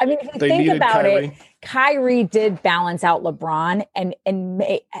so. Because, I mean, if you think about it, Kyrie did balance out LeBron and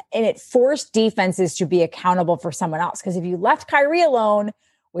it forced defenses to be accountable for someone else. Because if you left Kyrie alone,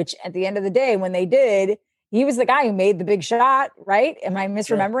 which at the end of the day, when they did, he was the guy who made the big shot, right? Am I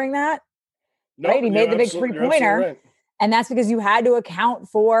misremembering that? No, right? He made the big three-pointer. Right. And that's because you had to account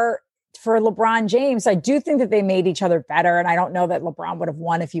for LeBron James. I do think that they made each other better. And I don't know that LeBron would have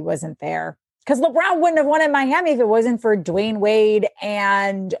won if he wasn't there. Because LeBron wouldn't have won in Miami if it wasn't for Dwayne Wade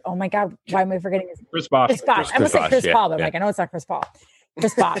and, oh my God, why am I forgetting his name? Chris Bosh. Chris Bosh. I almost said Chris Paul, though. Like, I know it's not Chris Paul.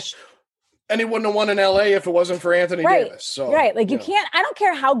 Chris Bosh. And he wouldn't have won in LA if it wasn't for Anthony Davis. So, right. Like, you can't, I don't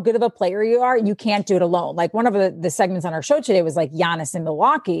care how good of a player you are, you can't do it alone. Like, one of the segments on our show today was like Giannis in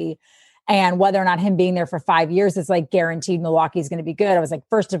Milwaukee. And whether or not him being there for 5 years is like guaranteed Milwaukee's going to be good. I was like,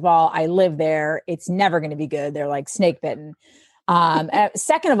 first of all, I live there. It's never going to be good. They're like snake bitten.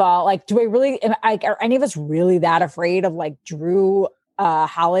 Second of all, like, are any of us really that afraid of like Drew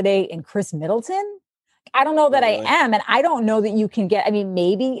Holiday and Chris Middleton? I don't know that I am. And I don't know that you can get, I mean,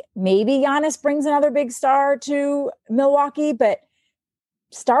 maybe Giannis brings another big star to Milwaukee, but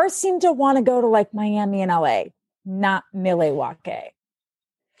stars seem to want to go to like Miami and LA, not Milwaukee.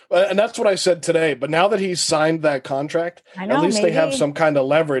 And that's what I said today. But now that he's signed that contract, at least they have some kind of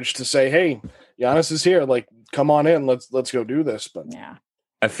leverage to say, hey, Giannis is here. Like, come on in. Let's go do this. But yeah,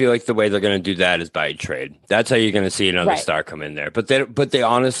 I feel like the way they're going to do that is by trade. That's how you're going to see another star come in there. But they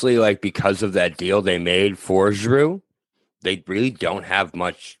honestly, like, because of that deal they made for Drew, they really don't have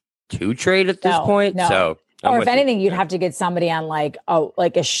much to trade at this point. No. So. Or if anything, you'd have to get somebody on like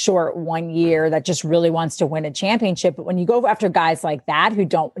a short 1 year that just really wants to win a championship. But when you go after guys like that who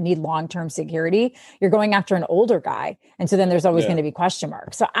don't need long-term security, you're going after an older guy. And so then there's always going to be question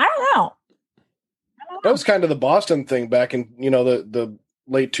marks. So I don't know. That was kind of the Boston thing back in, the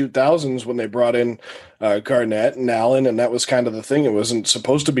late 2000s when they brought in Garnett and Allen, and that was kind of the thing. It wasn't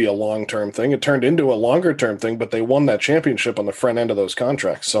supposed to be a long-term thing. It turned into a longer-term thing, but they won that championship on the front end of those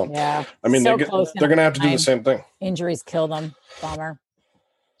contracts. So, yeah, I mean, they're going to have to do the same thing. Injuries kill them. Bummer.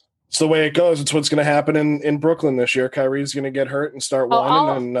 It's the way it goes. It's what's going to happen in Brooklyn this year. Kyrie's going to get hurt and start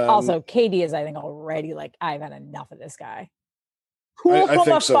whining. Also, KD is, I think, already like, I've had enough of this guy. Cool I from think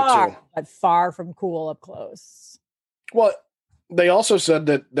afar, so too. but far from cool up close. Well, they also said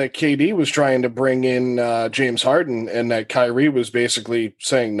that KD was trying to bring in James Harden, and that Kyrie was basically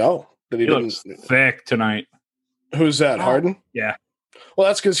saying no. That he didn't. Thick tonight. Who's that? Oh. Harden? Yeah. Well,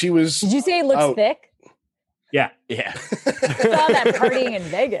 that's because he was. Did you say he looks thick? Yeah. Yeah. I saw that partying in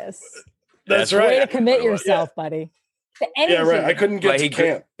Vegas. That's right. Way to commit yourself, buddy. The energy. Yeah, right. I couldn't get to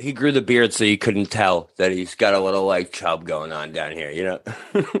camp. He grew the beard so you couldn't tell that he's got a little like chub going on down here, you know?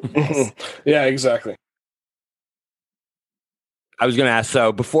 Yeah, exactly. I was going to ask,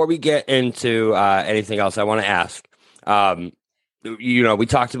 so before we get into anything else, I want to ask, we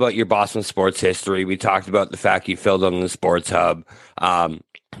talked about your Boston sports history. We talked about the fact you filled in the Sports Hub.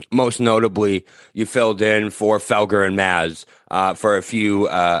 Most notably, you filled in for Felger and Maz for a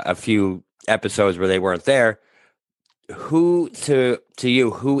few episodes where they weren't there. Who to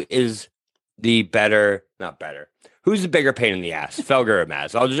you? Who is the better? Not better. Who's the bigger pain in the ass, Felger or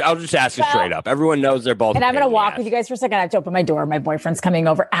Maz? I'll just ask you straight up. Everyone knows they're both. And I'm going to walk with you guys for a second. I have to open my door. My boyfriend's coming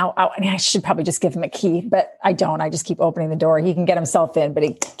over. Ow, ow. I mean, I should probably just give him a key, but I don't. I just keep opening the door. He can get himself in, but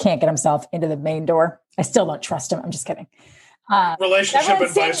he can't get himself into the main door. I still don't trust him. I'm just kidding. Relationship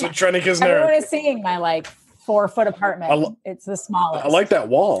advice with Trenny Kisner. Everyone is seeing my 4-foot apartment. It's the smallest. I like that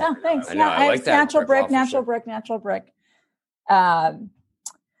wall. Oh, thanks. I know. I like that. Natural brick.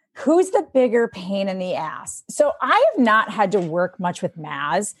 Who's the bigger pain in the ass? So I have not had to work much with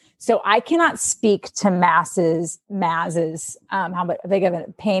Maz, so I cannot speak to Maz's how big of a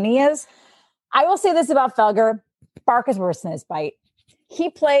pain he is. I will say this about Felger: bark is worse than his bite. He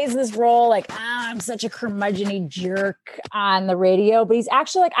plays this role like, I'm such a curmudgeon-y jerk on the radio, but he's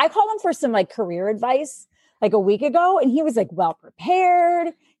actually I called him for some career advice a week ago, and he was well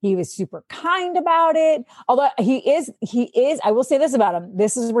prepared. He was super kind about it. Although he is, I will say this about him.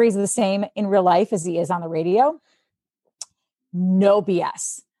 This is where he's the same in real life as he is on the radio. No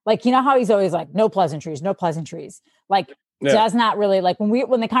BS. You know how he's always no pleasantries. Does not really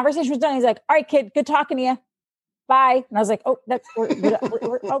when the conversation was done, he's like, all right, kid, good talking to you. Bye. And I was like, oh,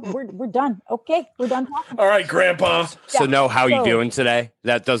 we're done. Okay. We're done talking. All right, Grandpa. So how you doing today?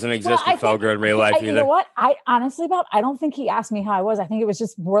 That doesn't exist with Felger in real life either. You know what? I honestly, Bob, I don't think he asked me how I was. I think it was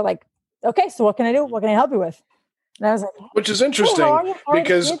just more okay, so what can I do? What can I help you with? And I was like, which is interesting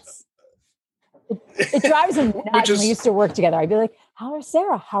because it drives him nuts. When we used to work together, I'd be like, how are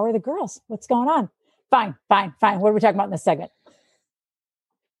Sarah? How are the girls? What's going on? Fine. What are we talking about in this segment?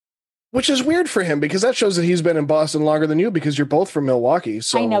 Which is weird for him because that shows that he's been in Boston longer than you because you're both from Milwaukee.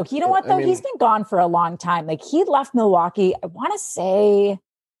 So I know. You know what, though? He's been gone for a long time. He left Milwaukee, I want to say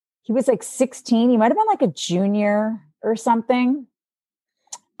he was 16. He might have been a junior or something.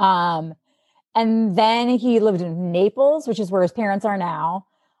 And then he lived in Naples, which is where his parents are now.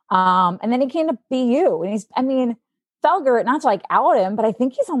 And then he came to BU. And Felger, not to out him, but I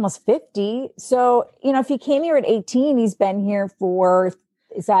think he's almost 50. So, if he came here at 18, he's been here for,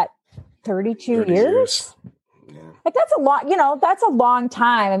 is that 32 years? Yeah. That's a lot, that's a long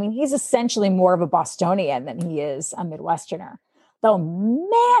time. He's essentially more of a Bostonian than he is a Midwesterner. Though,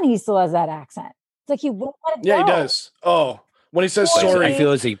 man, he still has that accent. It's he won't let it go. Yeah, he does. Oh, when he says sorry. I feel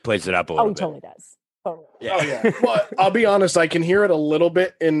as he plays it up a little bit. He totally does. Totally. Yeah. Oh, yeah. Well, I'll be honest, I can hear it a little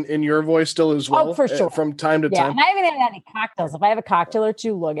bit in your voice still as well. Oh, for sure. From time to time. And I haven't had any cocktails. If I have a cocktail or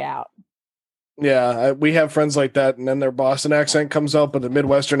two, look out. Yeah, we have friends like that, and then their Boston accent comes out, but the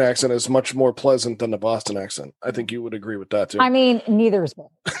Midwestern accent is much more pleasant than the Boston accent. I think you would agree with that, too. Neither is good.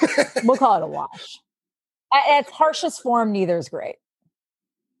 We'll call it a wash. At its harshest form, neither is great.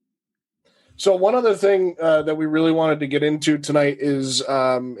 So one other thing that we really wanted to get into tonight is,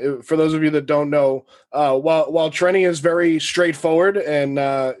 for those of you that don't know, while Trenny is very straightforward and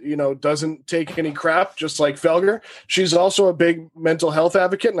doesn't take any crap, just like Felger, she's also a big mental health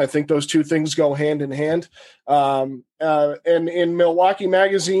advocate, and I think those two things go hand in hand. And in Milwaukee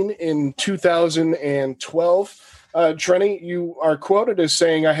Magazine in 2012, Trenny, you are quoted as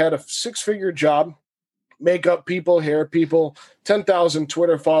saying, "I had a 6-figure job. Makeup people, hair people, 10,000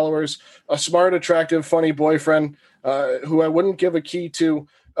 Twitter followers, a smart, attractive, funny boyfriend who I wouldn't give a key to,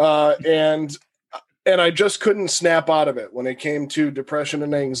 and I just couldn't snap out of it when it came to depression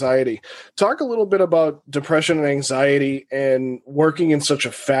and anxiety." Talk a little bit about depression and anxiety and working in such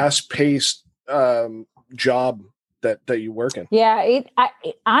a fast-paced job that you work in. Yeah,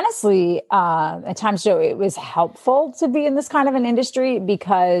 honestly, at times, Joe, it was helpful to be in this kind of an industry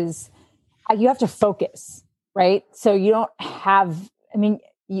because you have to focus, right? So you don't have,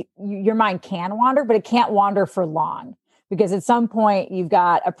 your mind can wander, but it can't wander for long because at some point you've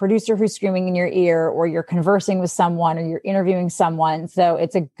got a producer who's screaming in your ear, or you're conversing with someone, or you're interviewing someone. So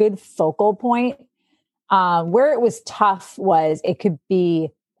it's a good focal point. Where it was tough was it could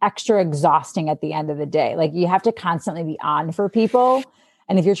be extra exhausting at the end of the day. You have to constantly be on for people.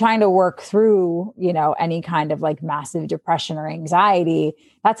 And if you're trying to work through, any kind of massive depression or anxiety,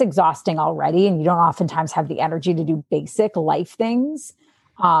 that's exhausting already. And you don't oftentimes have the energy to do basic life things,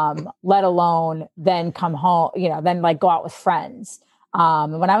 let alone then come home, then go out with friends.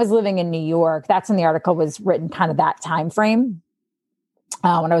 When I was living in New York, that's when the article was written, kind of that time frame.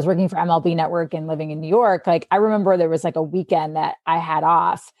 When I was working for MLB Network and living in New York, like I remember there was like a weekend that I had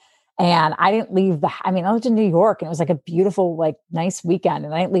off and I didn't leave I lived in New York and it was like a beautiful, like nice weekend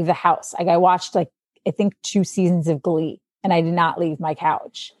and I didn't leave the house. Like I watched like, I think 2 seasons of Glee and I did not leave my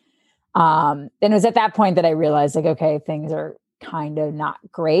couch. And it was at that point that I realized like, okay, things are kind of not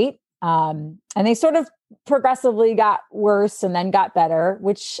great. And they sort of progressively got worse and then got better,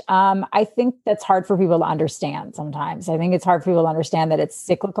 which I think that's hard for people to understand sometimes. I think it's hard for people to understand that it's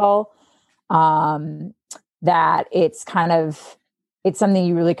cyclical, that it's something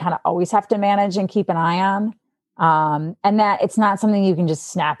you really kind of always have to manage and keep an eye on, and that it's not something you can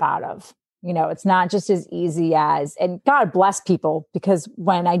just snap out of. You know, it's not just as easy as, and God bless people, because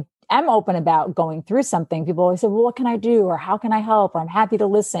when I am open about going through something, people always say, well, what can I do? Or how can I help? Or I'm happy to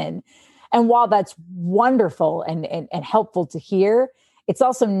listen. And while that's wonderful and helpful to hear, it's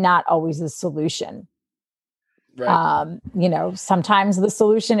also not always the solution. Right. You know, sometimes the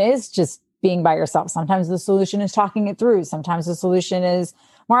solution is just being by yourself. Sometimes the solution is talking it through. Sometimes the solution is,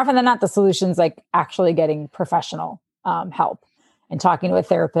 more often than not, the solution is like actually getting professional help and talking to a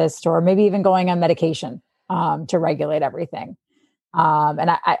therapist, or maybe even going on medication to regulate everything.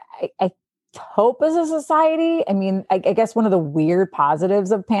 And I hope as a society, I mean, I guess one of the weird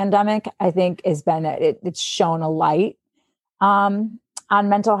positives of pandemic, I think, has been that it's shown a light on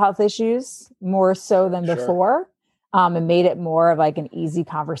mental health issues more so than before, and made it more of like an easy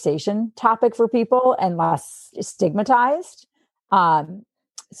conversation topic for people and less stigmatized.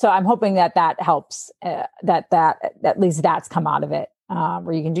 So I'm hoping that helps, that at least that's come out of it.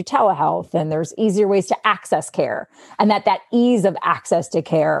 Where you can do telehealth and there's easier ways to access care, and that ease of access to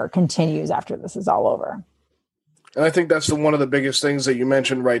care continues after this is all over. And I think that's one of the biggest things that you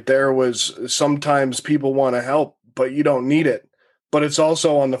mentioned right there was sometimes people want to help, but you don't need it. But it's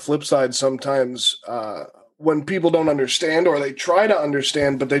also on the flip side, sometimes when people don't understand, or they try to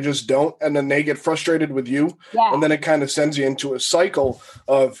understand, but they just don't, and then they get frustrated with you. Yeah. And then it kind of sends you into a cycle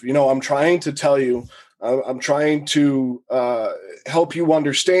of, you know, I'm trying to tell you, I'm trying to help you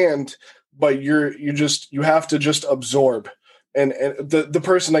understand, but you have to just absorb. And the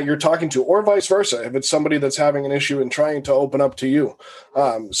person that you're talking to, or vice versa, if it's somebody that's having an issue and trying to open up to you.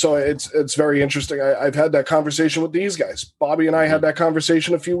 So it's very interesting. I've had that conversation with these guys. Bobby and I had that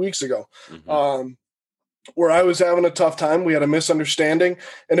conversation a few weeks ago. Where I was having a tough time. We had a misunderstanding,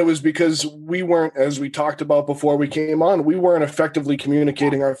 and it was because we weren't, as we talked about before we came on, we weren't effectively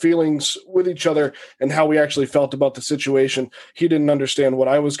communicating our feelings with each other and how we actually felt about the situation. He didn't understand what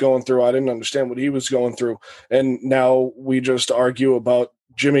I was going through. I didn't understand what he was going through. And now we just argue about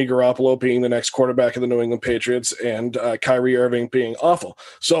Jimmy Garoppolo being the next quarterback of the New England Patriots and Kyrie Irving being awful.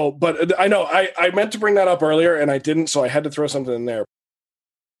 So, but I know I meant to bring that up earlier and I didn't, so I had to throw something in there.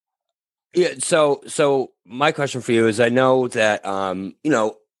 Yeah. So my question for you is, I know that, you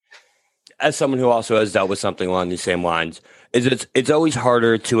know, as someone who also has dealt with something along these same lines, it's always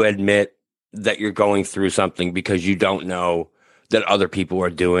harder to admit that you're going through something because you don't know that other people are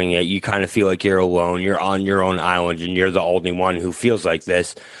doing it. You kind of feel like you're alone. You're on your own island and you're the only one who feels like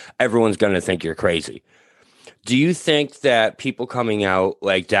this. Everyone's going to think you're crazy. Do you think that people coming out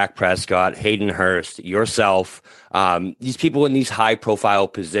like Dak Prescott, Hayden Hurst, yourself, these people in these high profile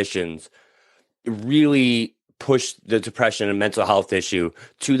positions really push the depression and mental health issue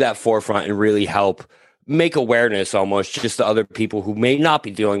to that forefront and really help make awareness almost just to other people who may not be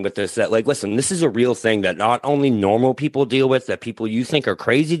dealing with this, that like, listen, this is a real thing that not only normal people deal with, that people you think are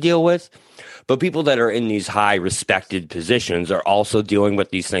crazy deal with, but people that are in these high respected positions are also dealing with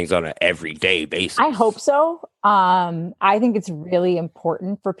these things on an everyday basis? I hope so. I think it's really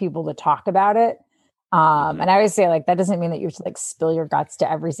important for people to talk about it. And I always say, like, that doesn't mean that you have to like spill your guts to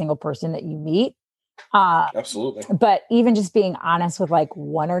every single person that you meet. Absolutely. But even just being honest with like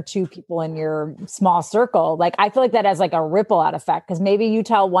 1 or 2 people in your small circle, like I feel like that has like a ripple out effect, because maybe you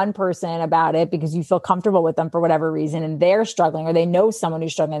tell one person about it because you feel comfortable with them for whatever reason and they're struggling, or they know someone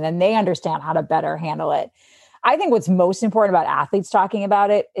who's struggling and then they understand how to better handle it. I think what's most important about athletes talking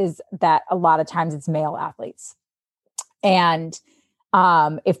about it is that a lot of times it's male athletes. And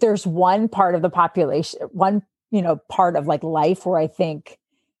if there's one part of the population, one, you know, part of like life where I think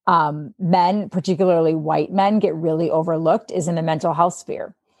men, particularly white men, get really overlooked is in the mental health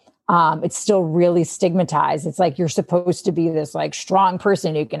sphere. It's still really stigmatized. It's like you're supposed to be this like strong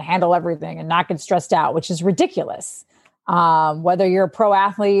person who can handle everything and not get stressed out, which is ridiculous. Whether you're a pro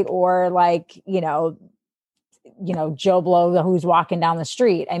athlete or like, you know, Joe Blow who's walking down the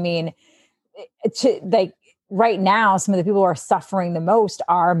street. I mean, like right now, some of the people who are suffering the most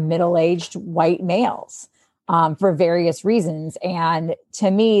are middle-aged white males. for various reasons. And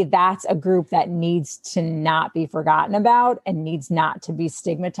to me, that's a group that needs to not be forgotten about and needs not to be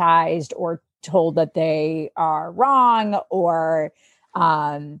stigmatized or told that they are wrong or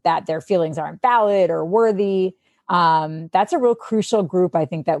that their feelings aren't valid or worthy. That's a real crucial group, I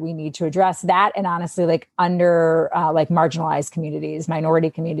think, that we need to address that. And honestly, like under like marginalized communities, minority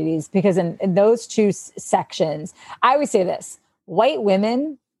communities, because in those two sections, I always say this, white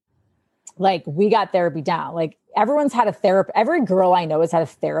women, like we got therapy down. Like everyone's had a therapist. Every girl I know has had a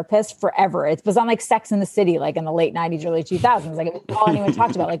therapist forever. It was on like Sex in the City, like in the late 90s, early 2000s. Like it was all anyone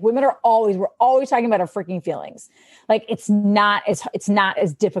talked about. Like we're always talking about our freaking feelings. Like it's not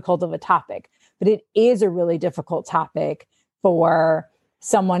as difficult of a topic, but it is a really difficult topic for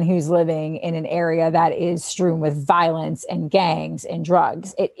someone who's living in an area that is strewn with violence and gangs and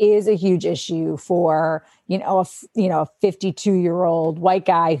drugs. It is a huge issue for, a 52-year-old white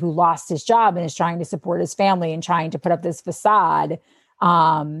guy who lost his job and is trying to support his family and trying to put up this facade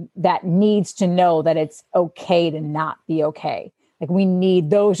that needs to know that it's okay to not be okay. Like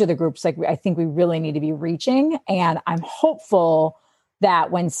those are the groups like I think we really need to be reaching. And I'm hopeful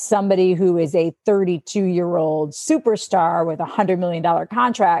that when somebody who is a 32-year-old superstar with $100 million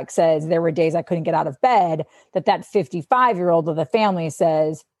contract says there were days I couldn't get out of bed, that 55-year-old of the family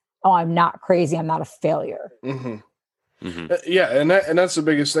says, oh, I'm not crazy. I'm not a failure. Mm-hmm. Mm-hmm. Yeah. And that's the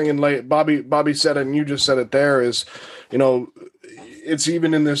biggest thing. And like Bobby said it, and you just said it there is, it's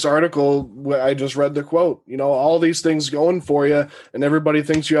even in this article where I just read the quote, all these things going for you and everybody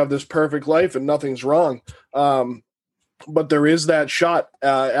thinks you have this perfect life and nothing's wrong. But there is that shot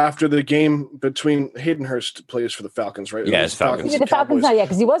after the game between Hayden Hurst plays for the Falcons, right? Yeah, it's Falcons. The Falcons,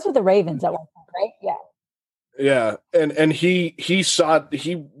 because he was with the Ravens at one point, right? Yeah. Yeah, and he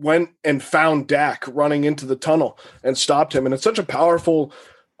went and found Dak running into the tunnel and stopped him, and it's such a powerful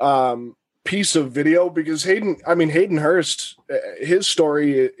piece of video because Hayden Hurst, his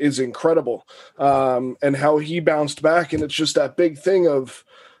story is incredible, and how he bounced back, and it's just that big thing of,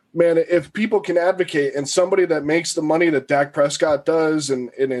 man, if people can advocate and somebody that makes the money that Dak Prescott does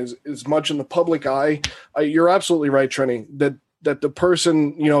and is much in the public eye, you're absolutely right, Trenny, that the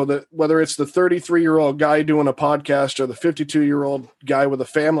person, that whether it's the 33-year-old guy doing a podcast or the 52-year-old guy with a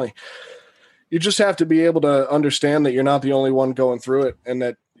family, you just have to be able to understand that you're not the only one going through it and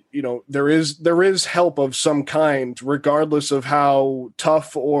that, there is help of some kind, regardless of how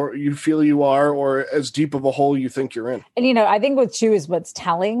tough or you feel you are or as deep of a hole you think you're in. And, I think what's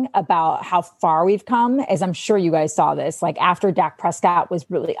telling about how far we've come is, I'm sure you guys saw this, like after Dak Prescott was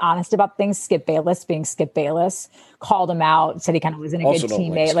really honest about things, Skip Bayless called him out, said he kind of wasn't a good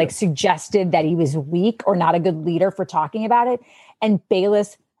teammate, like suggested that he was weak or not a good leader for talking about it. And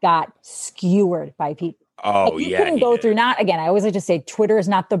Bayless got skewered by people. Oh, you couldn't go through, I always like to say Twitter is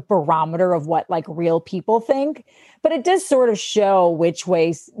not the barometer of what like real people think, but it does sort of show which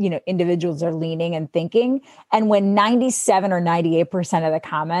ways, individuals are leaning and thinking. And when 97 or 98% of the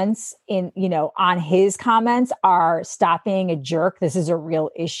comments on his comments are stop being a jerk, this is a real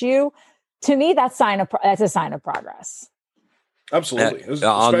issue. To me, that's a sign of progress. Absolutely,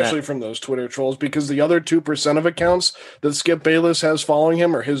 especially from those Twitter trolls, because the other 2% of accounts that Skip Bayless has following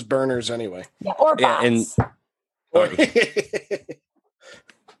him are his burners anyway. Yeah, or bots.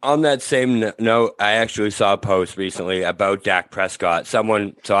 On that same note, I actually saw a post recently about Dak Prescott. So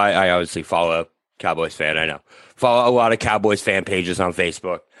I obviously follow Cowboys fan. I know follow a lot of Cowboys fan pages on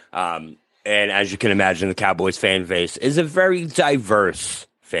Facebook. And as you can imagine, the Cowboys fan base is a very diverse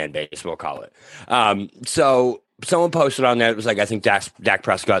fan base, we'll call it. So someone posted on there, it was like, I think Dak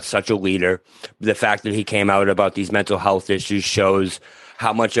Prescott's such a leader. The fact that he came out about these mental health issues shows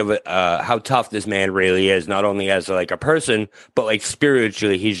how much of how tough this man really is, not only as like a person, but like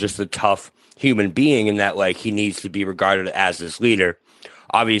spiritually, he's just a tough human being, and that like he needs to be regarded as this leader.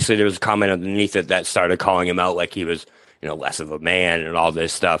 Obviously, there was a comment underneath it that started calling him out like he was, less of a man and all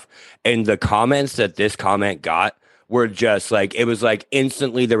this stuff. And the comments that this comment got were just like, it was like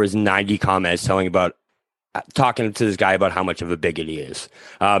instantly there was 90 comments talking to this guy about how much of a bigot he is.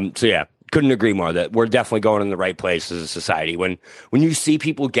 So yeah, couldn't agree more that we're definitely going in the right place as a society. When you see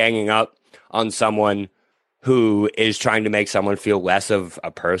people ganging up on someone who is trying to make someone feel less of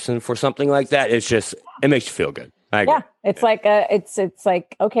a person for something like that, it makes you feel good. I agree. Yeah, it's like it's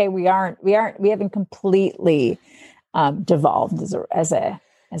like, okay, we haven't completely devolved as a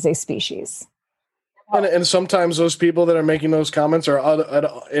species. And sometimes those people that are making those comments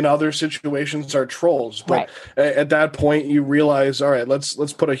are in other situations are trolls. But right. At that point, you realize, all right, let's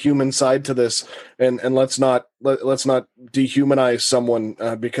put a human side to this, and let's not dehumanize someone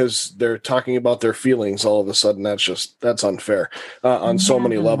because they're talking about their feelings all of a sudden. That's unfair on so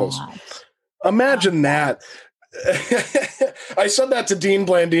many levels. Imagine that. I said that to Dean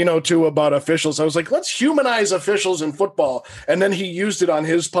Blandino too about officials. I was like, let's humanize officials in football. And then he used it on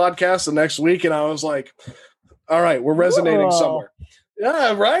his podcast the next week. And I was like, all right, we're resonating somewhere.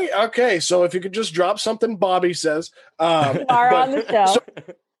 Yeah, right. Okay. So if you could just drop something Bobby says. On the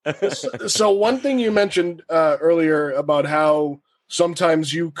show. So one thing you mentioned earlier about how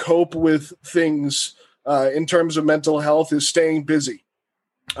sometimes you cope with things in terms of mental health is staying busy,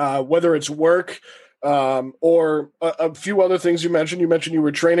 whether it's work, or a few other things you mentioned. You mentioned you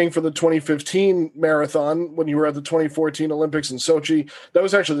were training for the 2015 marathon when you were at the 2014 Olympics in Sochi. That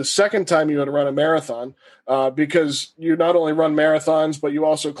was actually the second time you had to run a marathon, because you not only run marathons, but you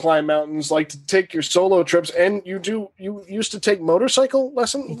also climb mountains, like to take your solo trips. And you used to take motorcycle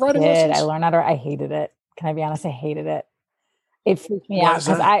riding lessons? I learned how to, I hated it. Can I be honest? I hated it. It freaked me out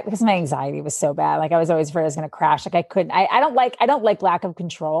because my anxiety was so bad. Like I was always afraid I was going to crash. Like I couldn't, I don't like lack of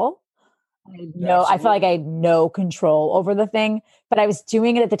control. I felt like I had no control over the thing, but I was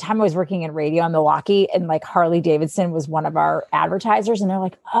doing it at the time. I was working in radio in Milwaukee, and like Harley Davidson was one of our advertisers. And they're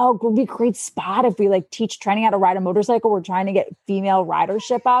like, oh, it would be a great spot if we like teach training how to ride a motorcycle. We're trying to get female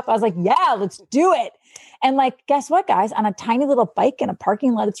ridership up. I was like, yeah, let's do it. And like, guess what, guys? On a tiny little bike in a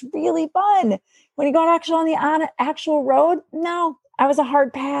parking lot, it's really fun. When you go on the actual road, no, I was a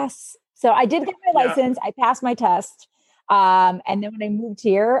hard pass. So I did get my license. I passed my test. And then when I moved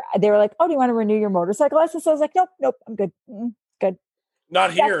here, they were like, oh, do you want to renew your motorcycle license? I was like, nope, I'm good. Good.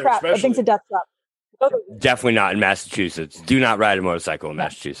 Not here, especially. I think it's a death trap. Definitely not in Massachusetts. Do not ride a motorcycle in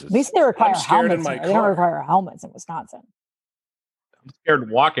Massachusetts. At least they require helmets. They don't require helmets in Wisconsin. I'm scared of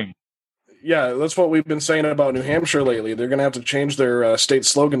walking. Yeah, that's what we've been saying about New Hampshire lately. They're going to have to change their state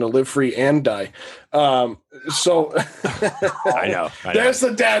slogan to "Live Free and Die." So I know. There's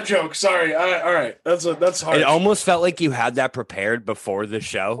the dad joke. Sorry. All right, that's hard. It almost felt like you had that prepared before the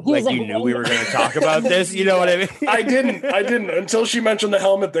show, like you knew we were going to talk about this. You know what I mean? I didn't until she mentioned the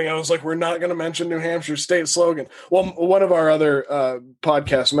helmet thing. I was like, we're not going to mention New Hampshire state slogan. Well, one of our other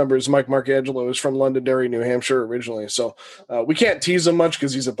podcast members, Mike Marcangelo, is from Londonderry, New Hampshire originally, so we can't tease him much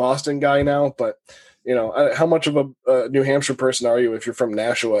because he's a Boston guy now, but you know, how much of a New Hampshire person are you if you're from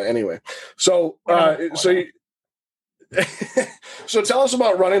Nashua anyway? So, so tell us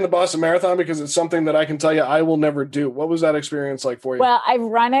about running the Boston Marathon, because it's something that I can tell you I will never do. What was that experience like for you? Well, I've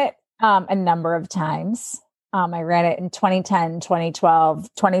run it a number of times. I ran it in 2010, 2012,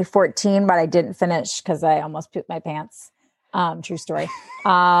 2014, but I didn't finish because I almost pooped my pants. True story.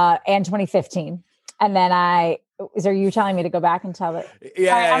 And 2015. And then are you telling me to go back and tell it?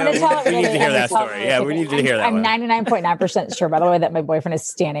 Yeah, I'm going to tell it. We need to hear that story. Yeah, we need to hear that. I'm 99.9% sure, by the way, that my boyfriend is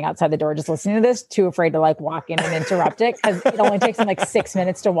standing outside the door just listening to this, too afraid to like walk in and interrupt it, because it only takes him like 6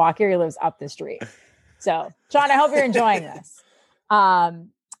 minutes to walk here. He lives up the street. So, John, I hope you're enjoying this.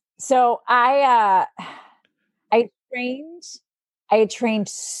 So I trained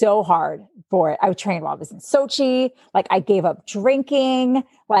so hard for it. I trained while I was in Sochi. Like I gave up drinking,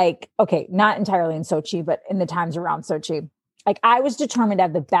 like, okay, not entirely in Sochi, but in the times around Sochi. Like I was determined to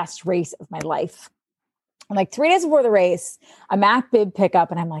have the best race of my life. And like 3 days before the race, I'm at bib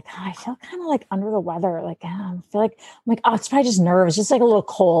pickup and I'm like, oh, I feel kind of like under the weather. Like, I feel like, I'm like, oh, it's probably just nerves, just like a little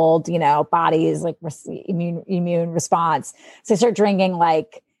cold, you know, body is like immune response. So I start drinking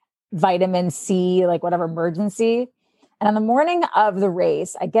like vitamin C, like whatever emergency. And on the morning of the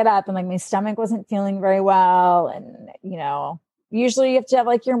race, I get up and like my stomach wasn't feeling very well. And, you know, usually you have to have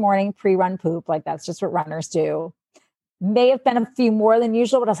like your morning pre-run poop. Like that's just what runners do. May have been a few more than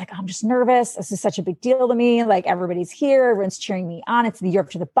usual, but I was like, I'm just nervous. This is such a big deal to me. Like everybody's here. Everyone's cheering me on. It's the year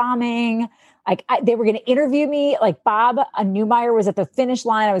after the bombing. Like they were going to interview me. Like Bob Newmeyer was at the finish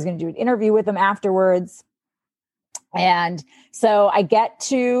line. I was going to do an interview with him afterwards. And so I get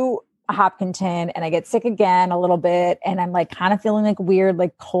to Hopkinton and I get sick again a little bit. And I'm like kind of feeling like weird,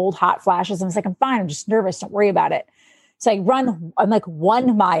 like cold, hot flashes. And I was like, I'm fine. I'm just nervous. Don't worry about it. So I'm like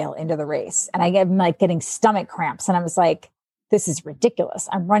 1 mile into the race and I'm like getting stomach cramps. And I was like, this is ridiculous.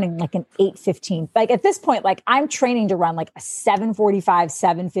 I'm running like an 8:15. Like at this point, like I'm training to run like a 7:45,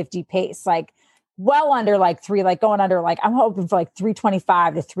 7:50 pace, like well under like 3, like going under, like I'm hoping for like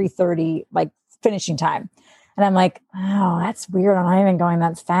 3:25 to 3:30, like finishing time. And I'm like, oh, that's weird. I'm not even going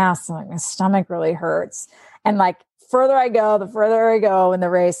that fast. So like my stomach really hurts. And like the further I go in the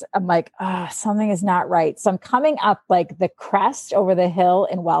race, I'm like, oh, something is not right. So I'm coming up like the crest over the hill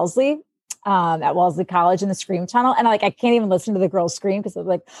in Wellesley, at Wellesley College in the scream tunnel. And I can't even listen to the girls scream because I'm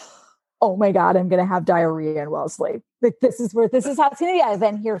like, oh my God, I'm going to have diarrhea in Wellesley. Like, this is how it's going to be. I've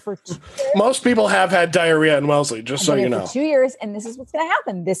been here for 2 years. Most people have had diarrhea in Wellesley, just so you know. For 2 years, and this is what's going to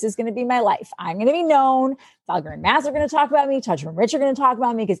happen. This is going to be my life. I'm going to be known. Felger and Maz are going to talk about me. Toucher and Rich are going to talk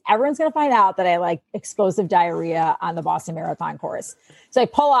about me because everyone's going to find out that I like explosive diarrhea on the Boston Marathon course. So I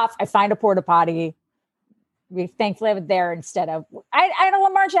pull off. I find a porta potty. We thankfully have it there instead of I had a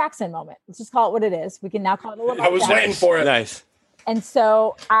Lamar Jackson moment. Let's just call it what it is. We can now call it a Lamar Jackson. I was waiting for it. Nice. And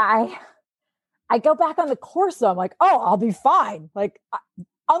so I go back on the course, so I'm like, oh, I'll be fine. Like,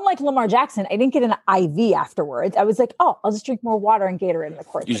 unlike Lamar Jackson, I didn't get an IV afterwards. I was like, oh, I'll just drink more water and Gatorade in the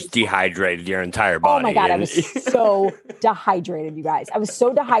course. You just dehydrated your entire body. Oh my God, I was so dehydrated, you guys. I was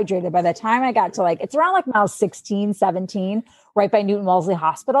so dehydrated by the time I got to it's around like mile 16, 17, right by Newton Wellesley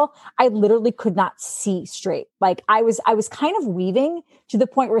Hospital. I literally could not see straight. Like I was kind of weaving to the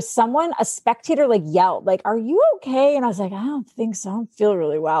point where a spectator yelled, like, are you okay? And I was like, I don't think so. I don't feel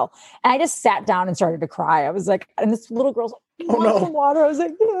really well. And I just sat down and started to cry. I was like, and this little girl's like, you want some water? I was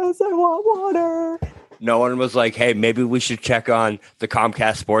like, yes, I want water. No one was like, hey, maybe we should check on the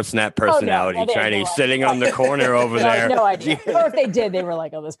Comcast Sportsnet personality training sitting on the corner over there. No idea. Or if they did, they were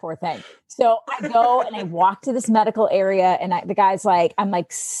like, oh, this poor thing. So I go and I walk to this medical area and the guy's like, I'm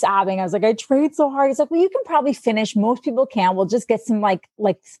like sobbing. I was like, I trained so hard. He's like, well, you can probably finish. Most people can. We'll just get some like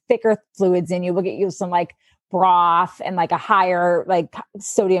thicker fluids in you. We'll get you some broth and a higher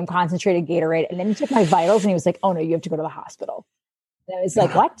sodium concentrated Gatorade. And then he took my vitals and he was like, oh no, you have to go to the hospital. And I was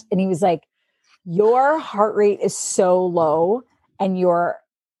like, what? And he was like, your heart rate is so low and your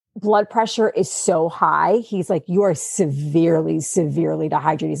blood pressure is so high. He's like, you are severely, severely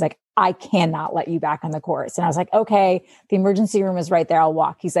dehydrated. He's like, I cannot let you back on the course. And I was like, okay, the emergency room is right there. I'll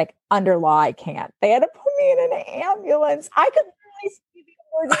walk. He's like, under law, I can't. They had to put me in an ambulance. I could literally see the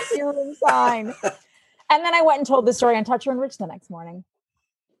emergency room sign. And then I went and told the story on Toucher and Rich the next morning.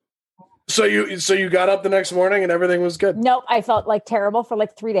 So you got up the next morning and everything was good? Nope. I felt terrible for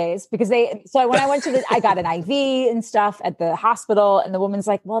 3 days because when I went to I got an IV and stuff at the hospital and the woman's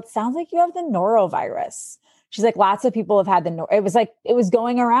like, well, it sounds like you have the norovirus. She's like, lots of people have had it was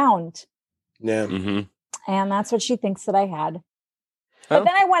going around. Yeah. Mm-hmm. And that's what she thinks that I had. But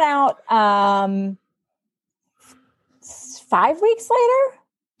then I went out 5 weeks later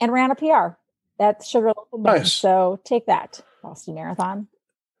and ran a PR at Sugar Local. Nice. So take that, Boston Marathon.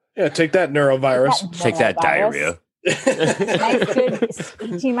 Yeah, take that neurovirus. Take that diarrhea. Nice, good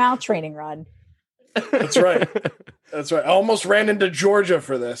 18-mile training run. That's right. That's right. I almost ran into Georgia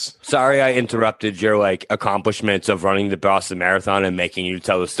for this. Sorry I interrupted your accomplishments of running the Boston Marathon and making you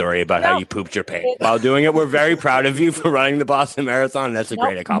tell the story about how you pooped your pants while doing it. We're very proud of you for running the Boston Marathon. That's a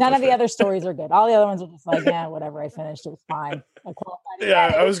great accomplishment. None of the other stories are good. All the other ones are just yeah, whatever. I finished. It was fine.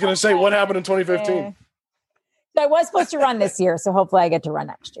 I was going to say, what happened in 2015? So I was supposed to run this year, so hopefully I get to run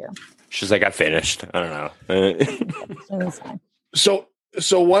next year. She's like, I finished. I don't know.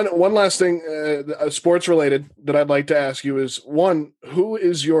 So one last thing, sports related that I'd like to ask you is who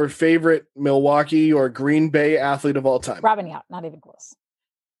is your favorite Milwaukee or Green Bay athlete of all time? Robin Yount, not even close.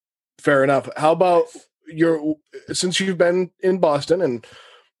 Fair enough. How about since you've been in Boston and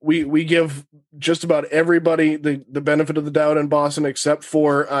we give just about everybody the benefit of the doubt in Boston except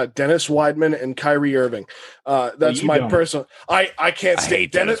for Dennis Weidman and Kyrie Irving. That's my personal. I can't stand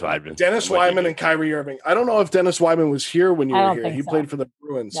Dennis Weidman. Dennis Weidman and Kyrie Irving. I don't know if Dennis Weidman was here when you were here. He played for the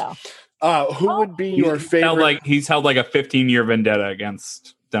Bruins. No. Who would be your favorite? He's held a 15-year vendetta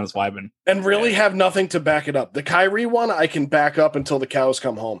against Dennis Weidman. And really have nothing to back it up. The Kyrie one I can back up until the cows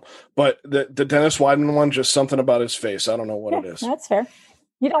come home. But the Dennis Weidman one, just something about his face. I don't know what it is. That's fair.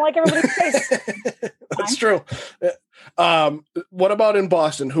 You don't like everybody's face. That's true. What about in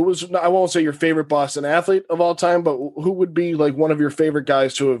Boston? Who was, I won't say your favorite Boston athlete of all time, but who would be one of your favorite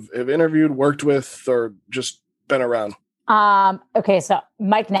guys to have interviewed, worked with, or just been around? Okay, so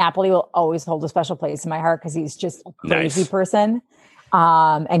Mike Napoli will always hold a special place in my heart because he's just a crazy person.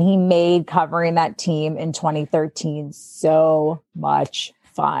 And he made covering that team in 2013 so much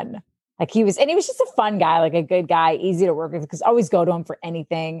fun. He was just a fun guy, a good guy, easy to work with, because I always go to him for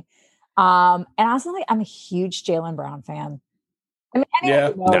anything. And also, I'm a huge Jaylen Brown fan. I mean,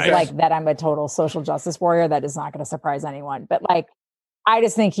 anyone who knows that I'm a total social justice warrior, that is not going to surprise anyone. But I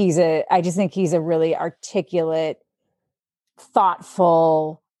just think he's a really articulate,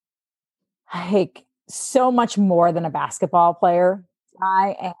 thoughtful, so much more than a basketball player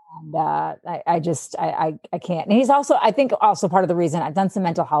guy. And I can't. And he's also, I think, also part of the reason I've done some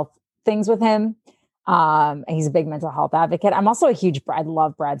mental health things with him. And he's a big mental health advocate. I'm also I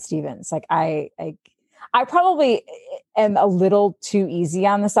love Brad Stevens. I probably am a little too easy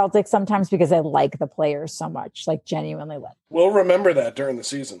on the Celtics sometimes because I like the players so much, genuinely like. We'll remember that during the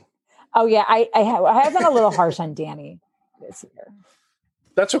season. Oh yeah, I have been a little harsh on Danny this year.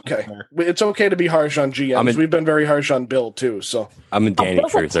 That's okay. It's okay to be harsh on GMs. We've been very harsh on Bill too. So I'm a Danny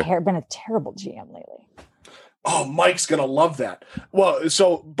truther. Been a terrible GM lately. Oh, Mike's gonna love that. Well,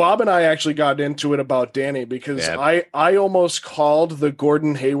 so Bob and I actually got into it about Danny because I almost called the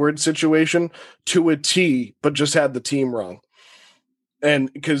Gordon Hayward situation to a T, but just had the team wrong.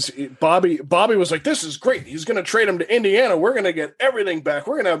 And because Bobby was like, "This is great. He's going to trade him to Indiana. We're going to get everything back.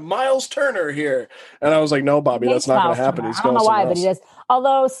 We're going to have Miles Turner here." And I was like, "No, Bobby, that's not going to happen." He's I don't know why, but he does.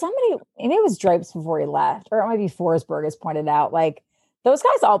 Although somebody, maybe it was Drapes before he left, or it might be Forsberg has pointed out, like those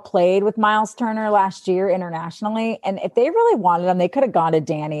guys all played with Miles Turner last year internationally, and if they really wanted him, they could have gone to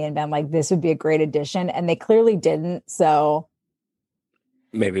Danny and been like, "This would be a great addition," and they clearly didn't. So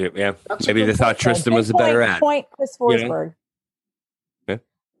maybe, yeah, maybe they thought Tristan was a better ad. Point Chris Forsberg.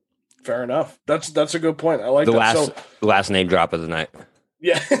 Fair enough. That's a good point. I like the last name drop of the night.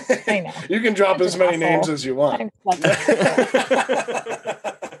 Yeah, I know. You can drop as many names as you want.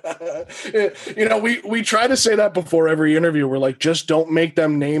 We try to say that before every interview. We're like, just don't make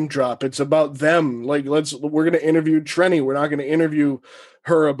them name drop. It's about them. Like, we're going to interview Trenny. We're not going to interview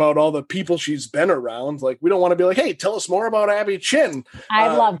her about all the people she's been around. Like, we don't want to be like, hey, tell us more about Abby Chin.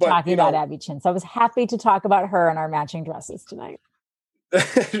 I love talking about Abby Chin. So I was happy to talk about her and our matching dresses tonight.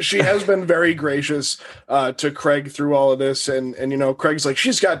 She has been very gracious to Craig through all of this. And Craig's like,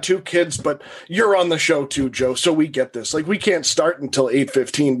 she's got 2 kids, but you're on the show too, Joe. So we get this. Like, we can't start until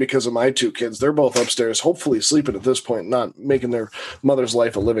 8:15 because of my 2 kids. They're both upstairs, hopefully sleeping at this point, not making their mother's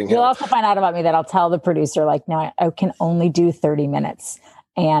life a living hell. You'll also find out about me that I'll tell the producer, like, no, I can only do 30 minutes.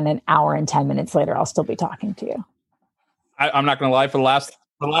 And an hour and 10 minutes later, I'll still be talking to you. I'm not going to lie. For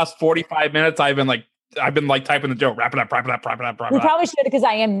the last 45 minutes, I've been typing the joke, wrap it up. We probably should, because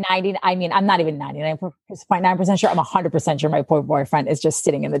I am 90. I mean, I'm not even 99.9% sure. I'm 100% sure my poor boyfriend is just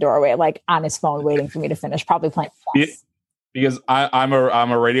sitting in the doorway, like on his phone, waiting for me to finish, probably playing chess. Because I'm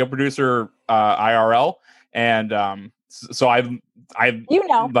a radio producer, IRL. And so I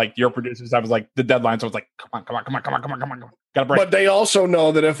like your producers, I was like the deadline. So I was like, come on. Got a break. But they also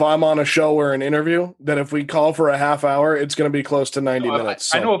know that if I'm on a show or an interview, that if we call for a half hour, it's going to be close to 90 minutes.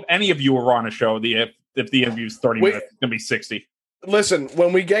 So. I know if any of you were on a show, if the interview's 30 minutes, it's going to be 60. Listen,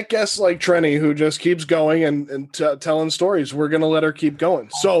 when we get guests like Trenny, who just keeps going and telling stories, we're going to let her keep going.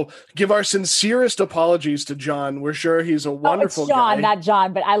 So give our sincerest apologies to John. We're sure he's a wonderful John, guy. Not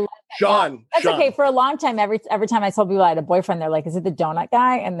John, but I love Sean. That's Sean. Okay. For a long time, every time I told people I had a boyfriend, they're like, "Is it the donut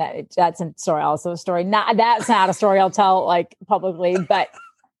guy?" And that's a story, also a story. That's not a story I'll tell like publicly, but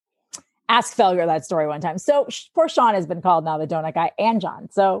ask Felger that story one time. So poor Sean has been called now the donut guy and John.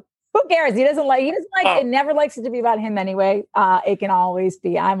 So who cares? He doesn't like it. Never likes it to be about him anyway. It can always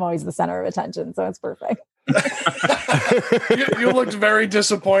be. I'm always the center of attention, so it's perfect. you looked very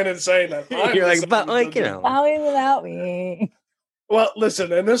disappointed saying that. You're like, but like, always about me. Well,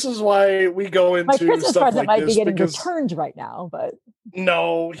 listen, and this is why we go into my Christmas stuff present like might this be getting returned right now, but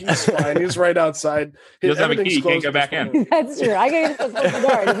no, he's fine. He's right outside. He doesn't have a key. He can't get back in. That's true. I can just close the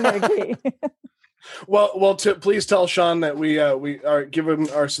door. He doesn't have a key. Well, please tell Sean that we are give him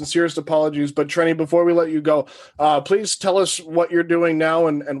our sincerest apologies. But Trenny, before we let you go, please tell us what you're doing now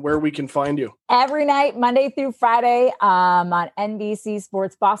and where we can find you. Every night, Monday through Friday, on NBC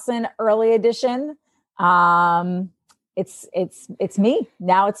Sports Boston Early Edition. It's me.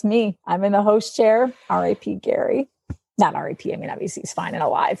 Now it's me. I'm in the host chair. R.I.P. Gary. Not R.I.P. I mean, obviously he's fine and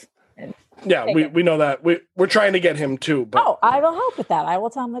alive. And yeah, we know that. We're trying to get him too. But I will help with that. I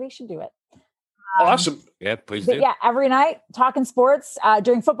will tell him that he should do it. Awesome. Yeah, please do. Yeah, every night talking sports.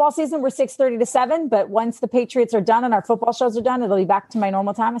 During football season, we're 6:30 to 7. But once the Patriots are done and our football shows are done, it'll be back to my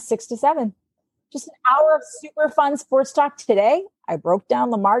normal time of 6 to 7. Just an hour of super fun sports talk today. I broke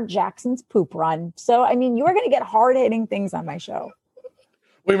down Lamar Jackson's poop run. So, I mean, you are going to get hard-hitting things on my show.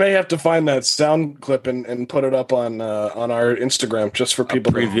 We may have to find that sound clip and put it up on our Instagram just for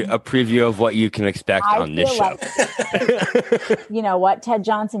people. A preview of what you can expect on this show. Like, you know what, Ted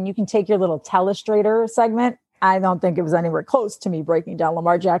Johnson, you can take your little Telestrator segment. I don't think it was anywhere close to me breaking down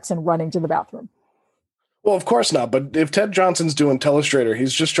Lamar Jackson running to the bathroom. Well, of course not. But if Ted Johnson's doing Telestrator,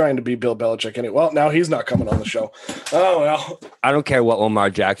 he's just trying to be Bill Belichick anyway. Well, now he's not coming on the show. Oh, well. I don't care what Lamar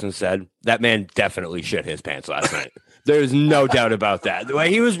Jackson said. That man definitely shit his pants last night. There's no doubt about that. The way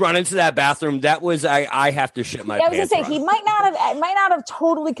he was running to that bathroom, that was I have to shit my pants. I was going to say, he might not have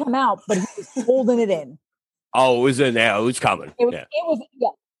totally come out, but he was holding it in. Oh, it was in there. It was coming. It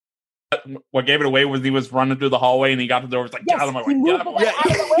was what gave it away was he was running through the hallway and he got to the door. It was like, Yes, get out of my he way. Get moved out of my way. out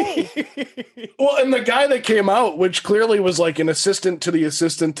of the way. Well, and the guy that came out, which clearly was like an assistant to the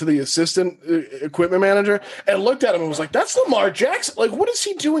assistant to the assistant equipment manager, and looked at him and was like, "That's Lamar Jackson. Like, what is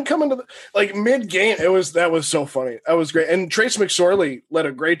he doing coming to the like mid game?" That was so funny. That was great. And Trace McSorley led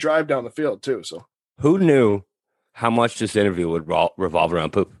a great drive down the field too. So who knew how much this interview would revolve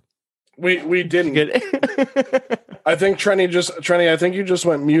around poop? We didn't. I think Trenny, I think you just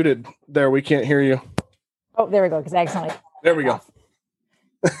went muted there. We can't hear you. Oh, there we go. Because I accidentally. There we go.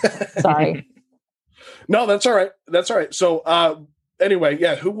 Sorry. No, that's all right. That's all right. So anyway,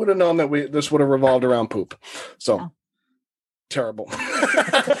 yeah, who would have known that this would have revolved around poop? So terrible.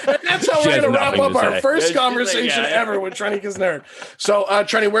 That's how we're going to wrap up our first conversation ever with Trenny Kisnerick. So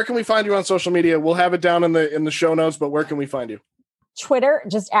Trenny, where can we find you on social media? We'll have it down in the show notes, but where can we find you? Twitter,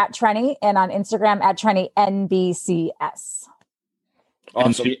 just at Trenny, and on Instagram at Trenny NBCS.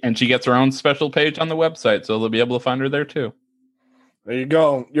 Awesome. And she gets her own special page on the website, so they'll be able to find her there too. There you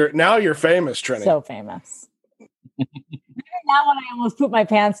go. You're famous, Trenny. So famous. Now when I almost poop my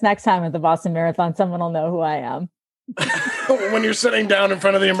pants next time at the Boston Marathon, someone will know who I am. When you're sitting down in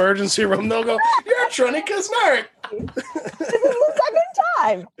front of the emergency room, they'll go, "You're Trenny Kisnerick." This is the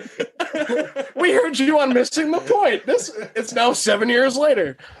second time. We heard you on Missing the Point. It's now 7 years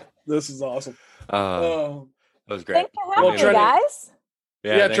later. This is awesome. That was great. Thanks for having me, guys.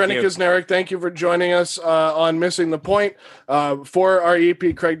 Yeah, Trenny Kisnerick, thank you for joining us on Missing the Point. For our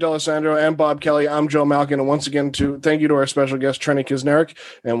EP, Craig D'Alessandro and Bob Kelly, I'm Joe Malkin. And once again, thank you to our special guest, Trenny Kisnerick.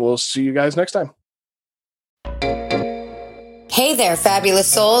 And we'll see you guys next time. Hey there, fabulous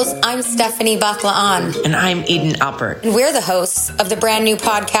souls. I'm Stephanie Baklaan. And I'm Eden Alpert. And we're the hosts of the brand new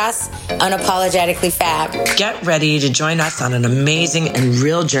podcast, Unapologetically Fab. Get ready to join us on an amazing and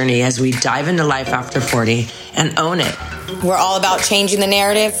real journey as we dive into life after 40 and own it. We're all about changing the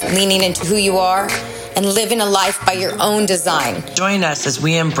narrative, leaning into who you are, and living a life by your own design. Join us as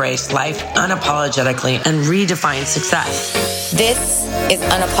we embrace life unapologetically and redefine success. This is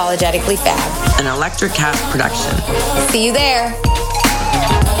Unapologetically Fab, an Electric Cat production. See you there.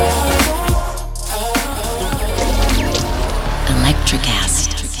 Electricast.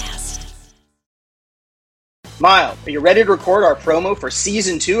 Miles, are you ready to record our promo for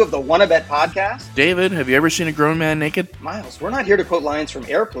Season 2 of the Wannabet podcast? David, have you ever seen a grown man naked? Miles, we're not here to quote lines from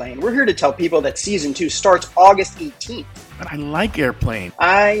Airplane. We're here to tell people that Season 2 starts August 18th. But I like Airplane.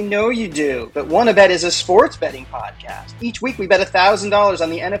 I know you do, but Wannabet is a sports betting podcast. Each week we bet $1,000 on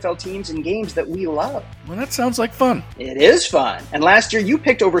the NFL teams and games that we love. Well, that sounds like fun. It is fun. And last year you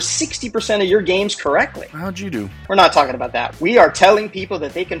picked over 60% of your games correctly. How'd you do? We're not talking about that. We are telling people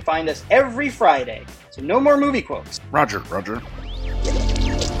that they can find us every Friday. So no more movie quotes. Roger.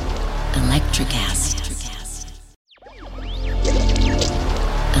 Electricast.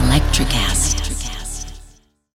 Electricast.